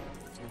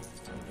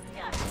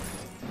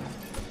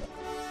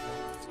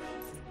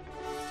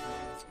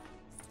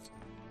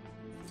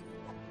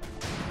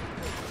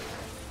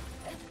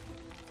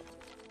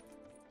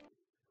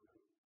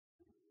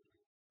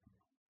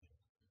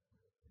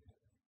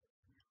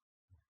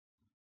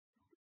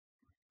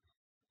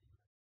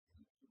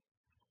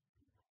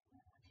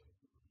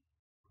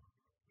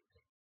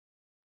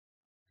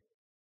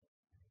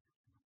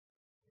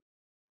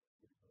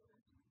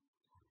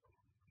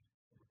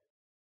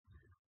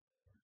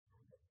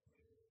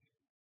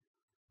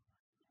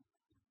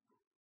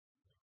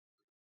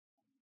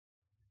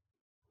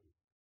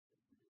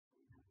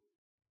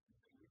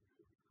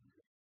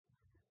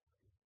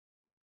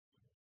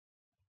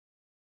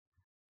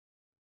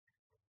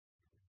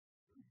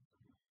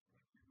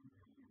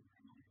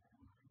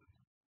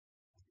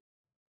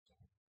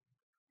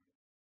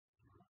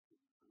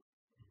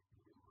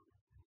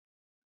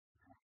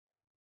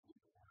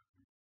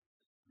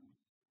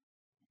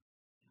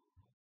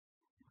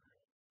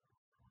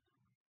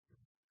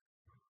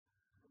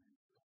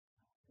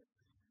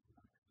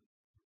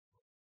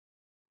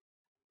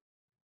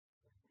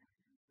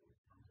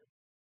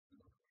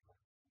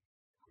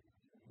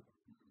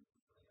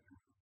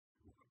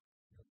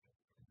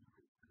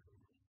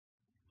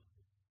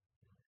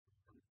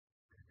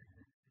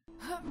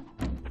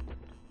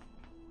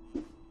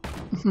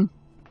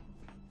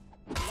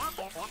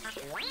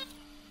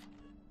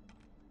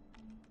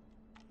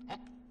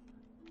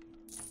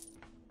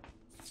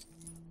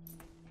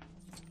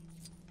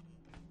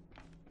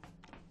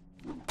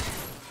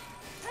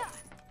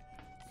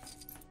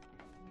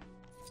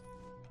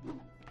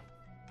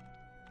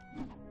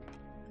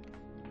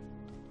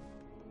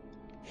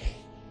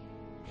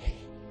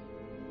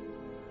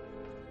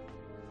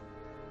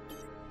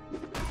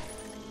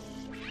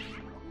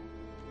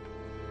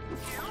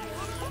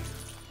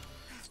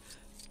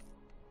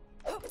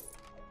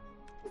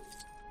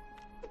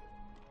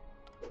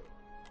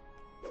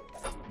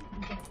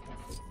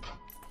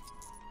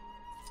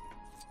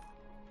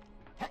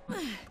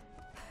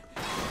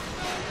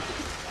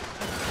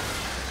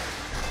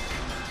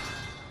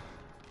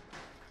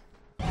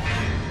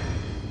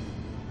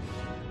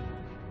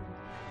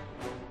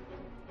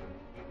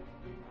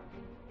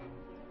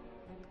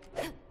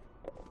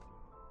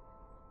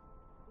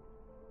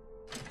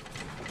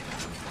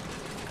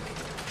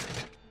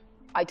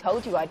 I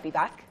told you I'd be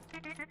back.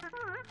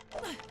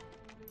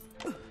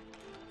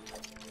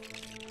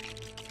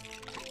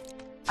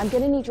 I'm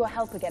gonna need your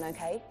help again,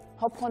 okay?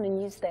 Hop on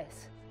and use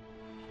this.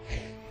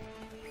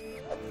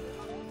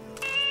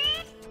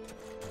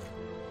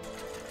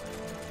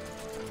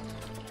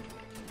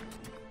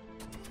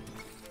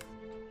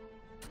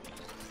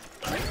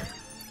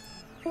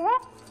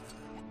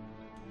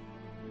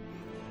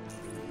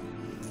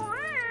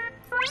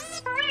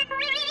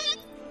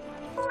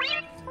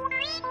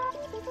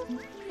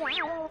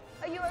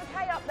 Are you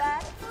okay up there?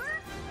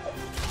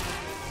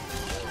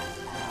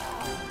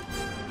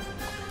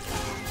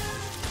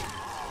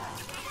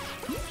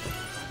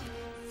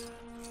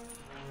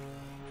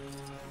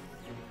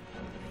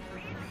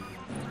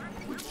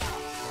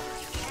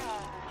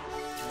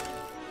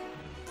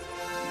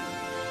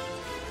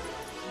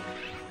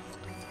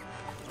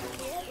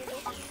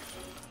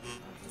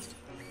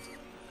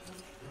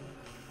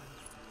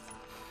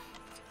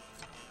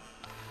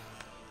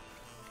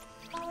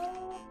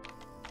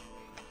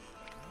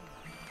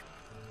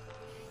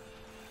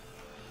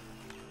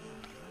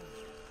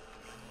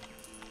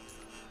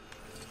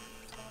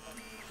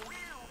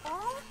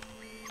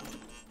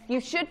 You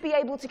should be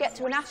able to get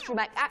to an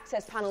astromech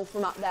access panel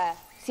from up there.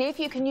 See if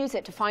you can use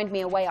it to find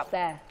me a way up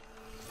there.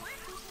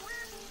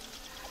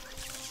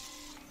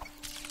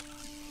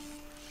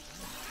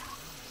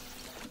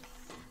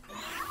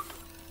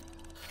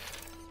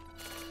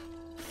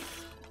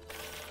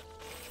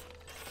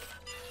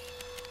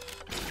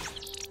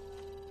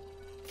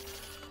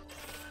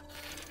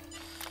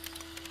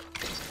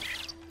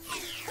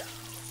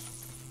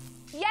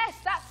 Yes,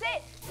 that's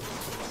it!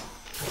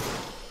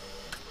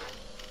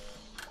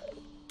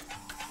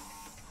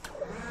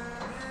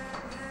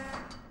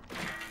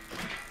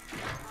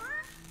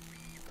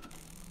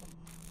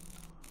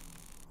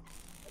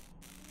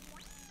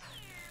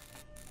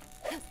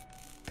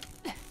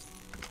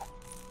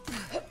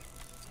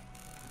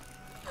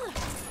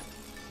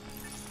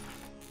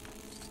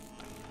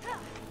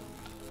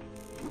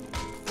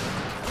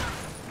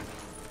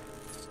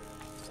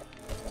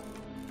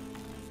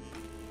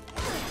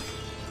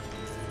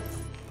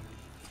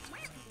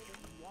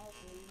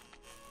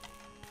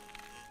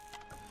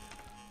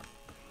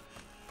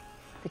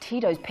 The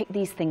Tito's pick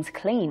these things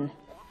clean.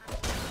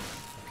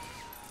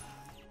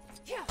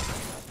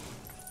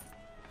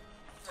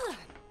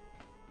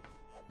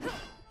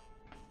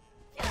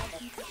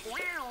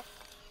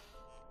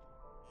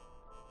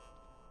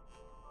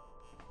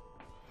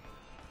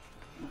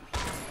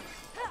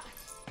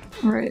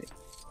 Right.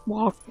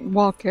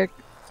 Wall kick.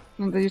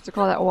 They used to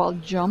call that wall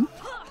jump.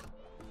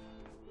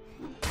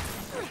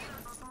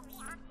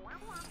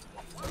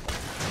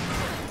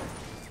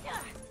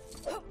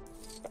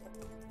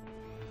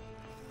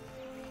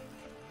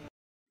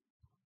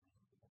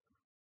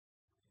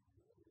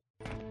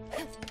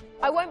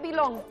 I won't be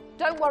long.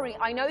 Don't worry,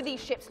 I know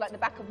these ships like the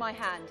back of my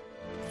hand.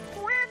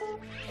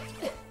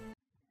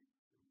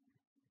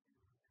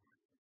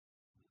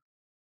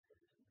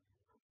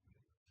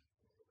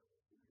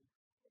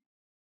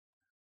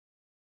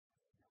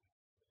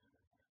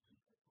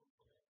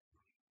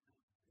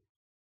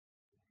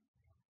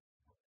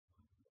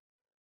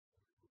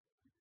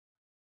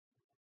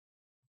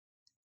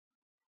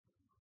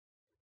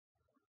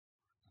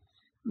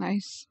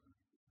 Nice.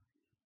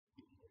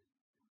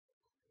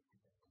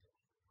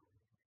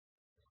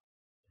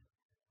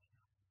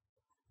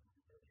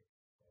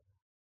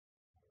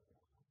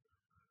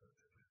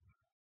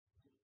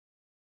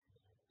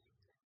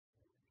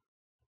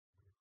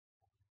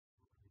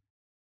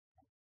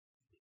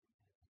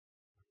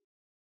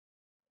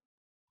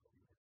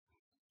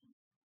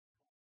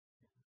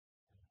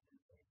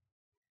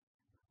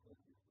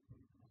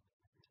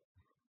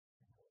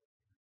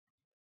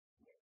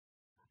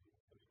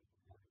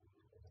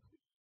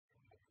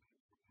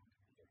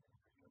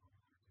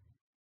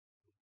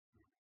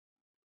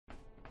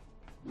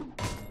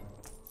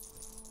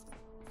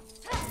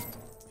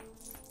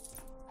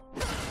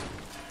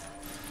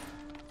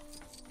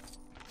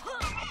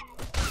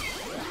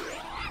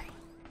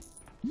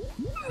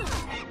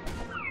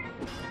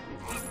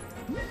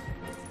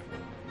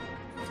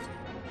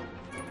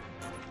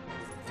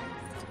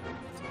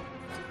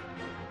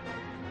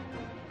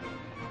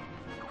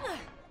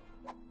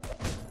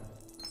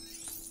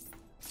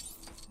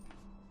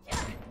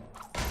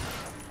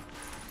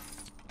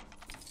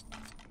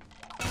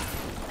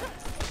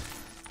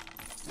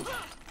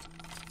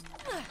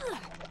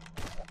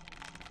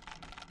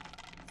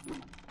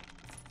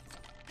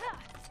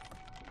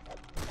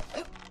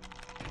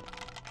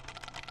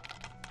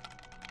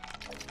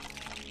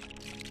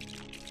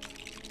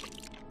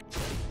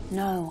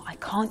 No, I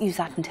can't use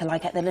that until I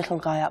get the little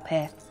guy up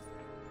here.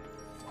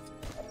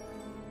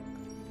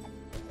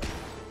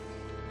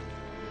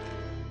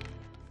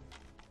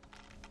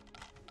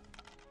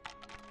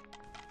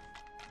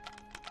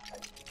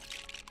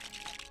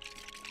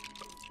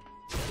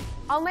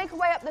 I'll make a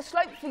way up the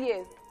slope for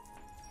you.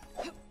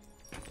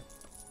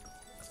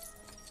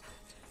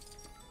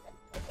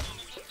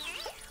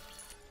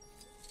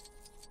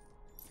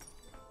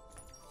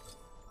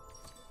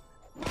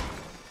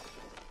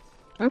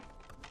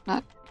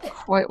 Not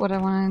quite what I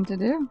wanted to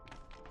do.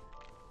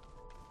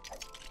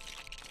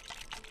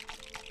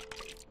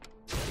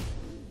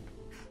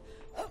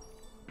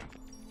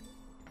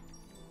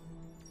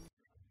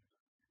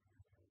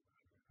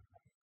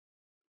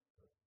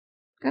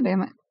 God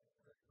damn it. I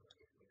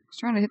was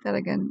trying to hit that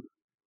again.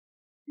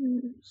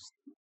 Use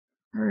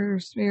her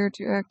sphere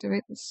to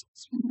activate the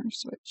spinner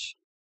switch.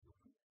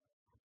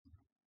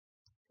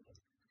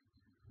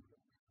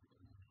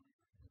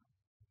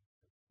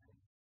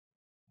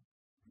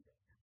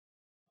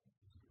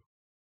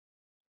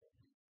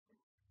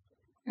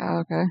 Oh,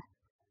 okay.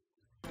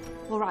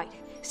 All right,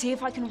 see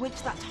if I can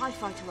witch that TIE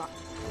fighter up.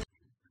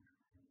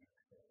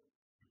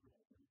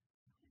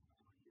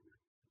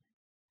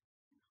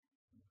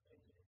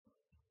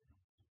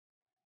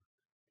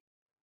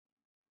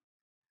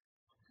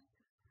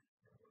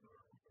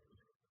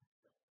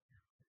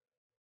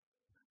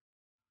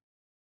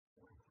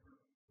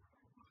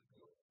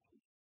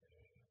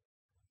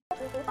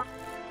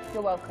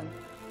 You're welcome.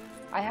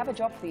 I have a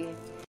job for you.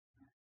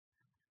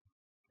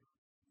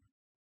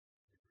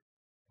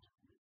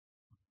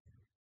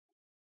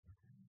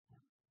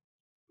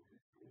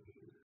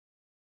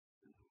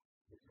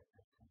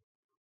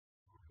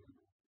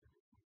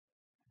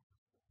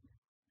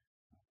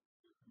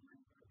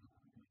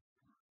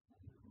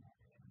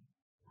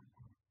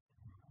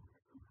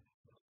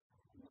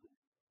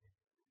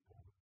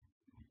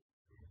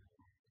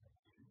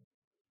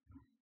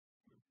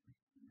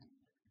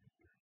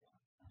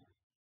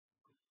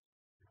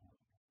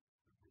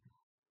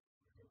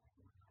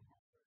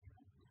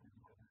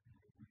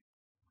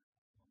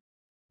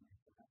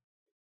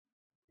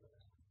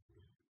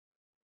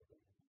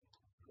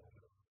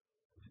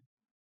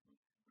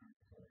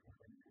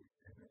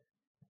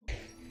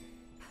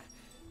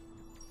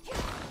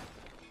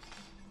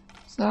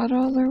 Is that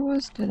all there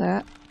was to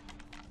that?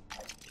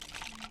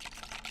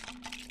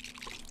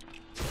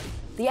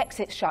 The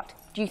exit's shut.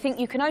 Do you think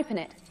you can open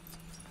it?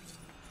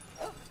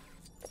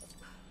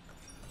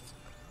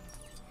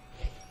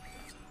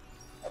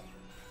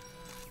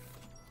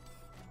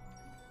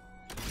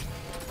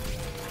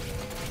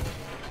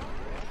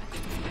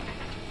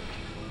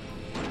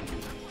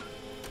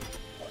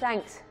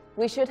 Thanks.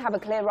 We should have a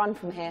clear run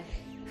from here.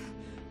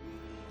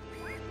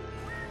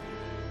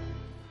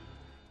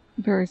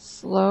 Very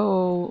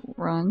slow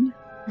run.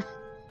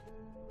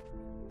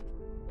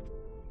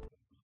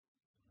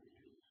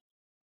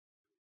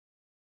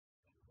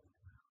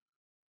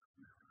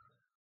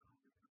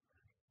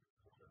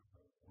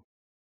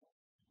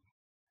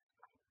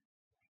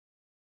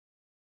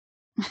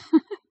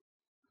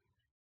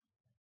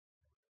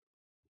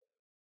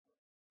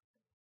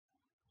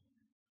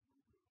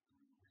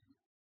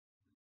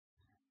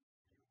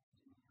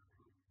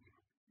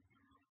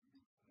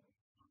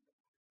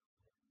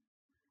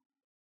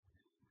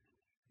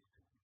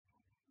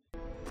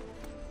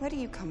 Where do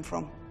you come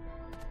from?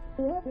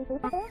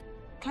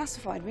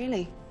 Classified,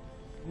 really?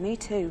 Me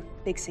too.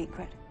 Big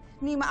secret.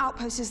 Nima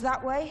Outpost is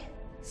that way.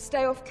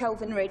 Stay off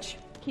Kelvin Ridge.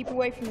 Keep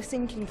away from the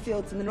sinking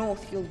fields in the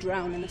north. You'll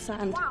drown in the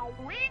sand.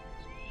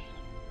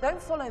 Don't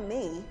follow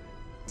me.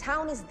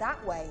 Town is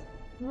that way.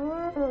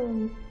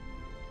 In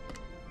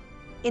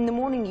the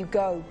morning you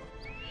go.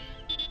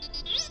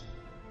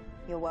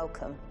 You're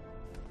welcome.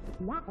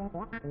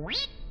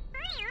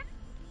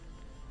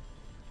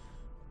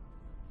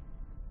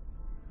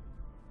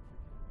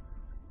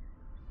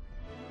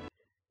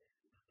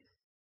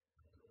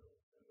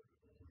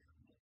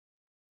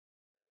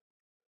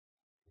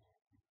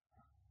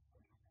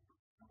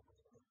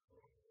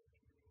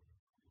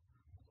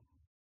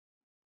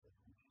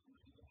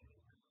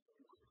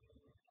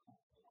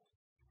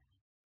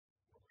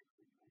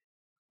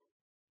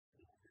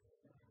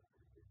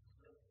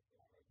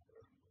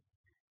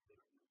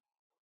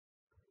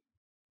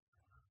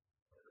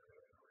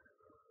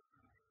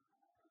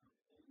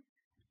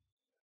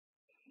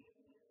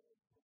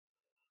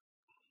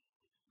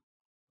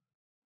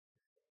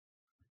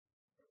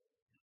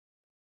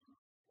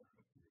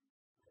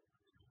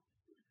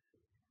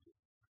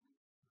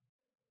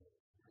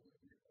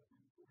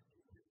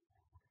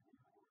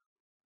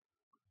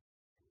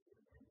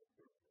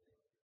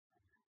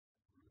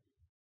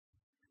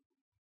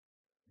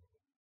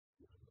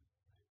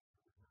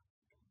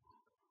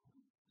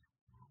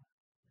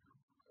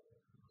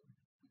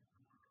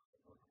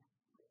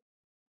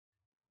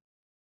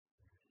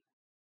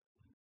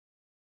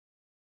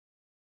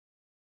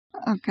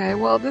 Okay,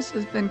 well, this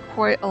has been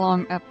quite a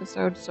long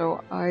episode,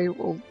 so I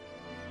will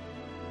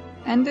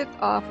end it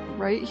off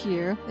right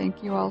here.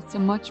 Thank you all so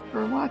much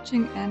for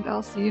watching, and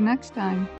I'll see you next time.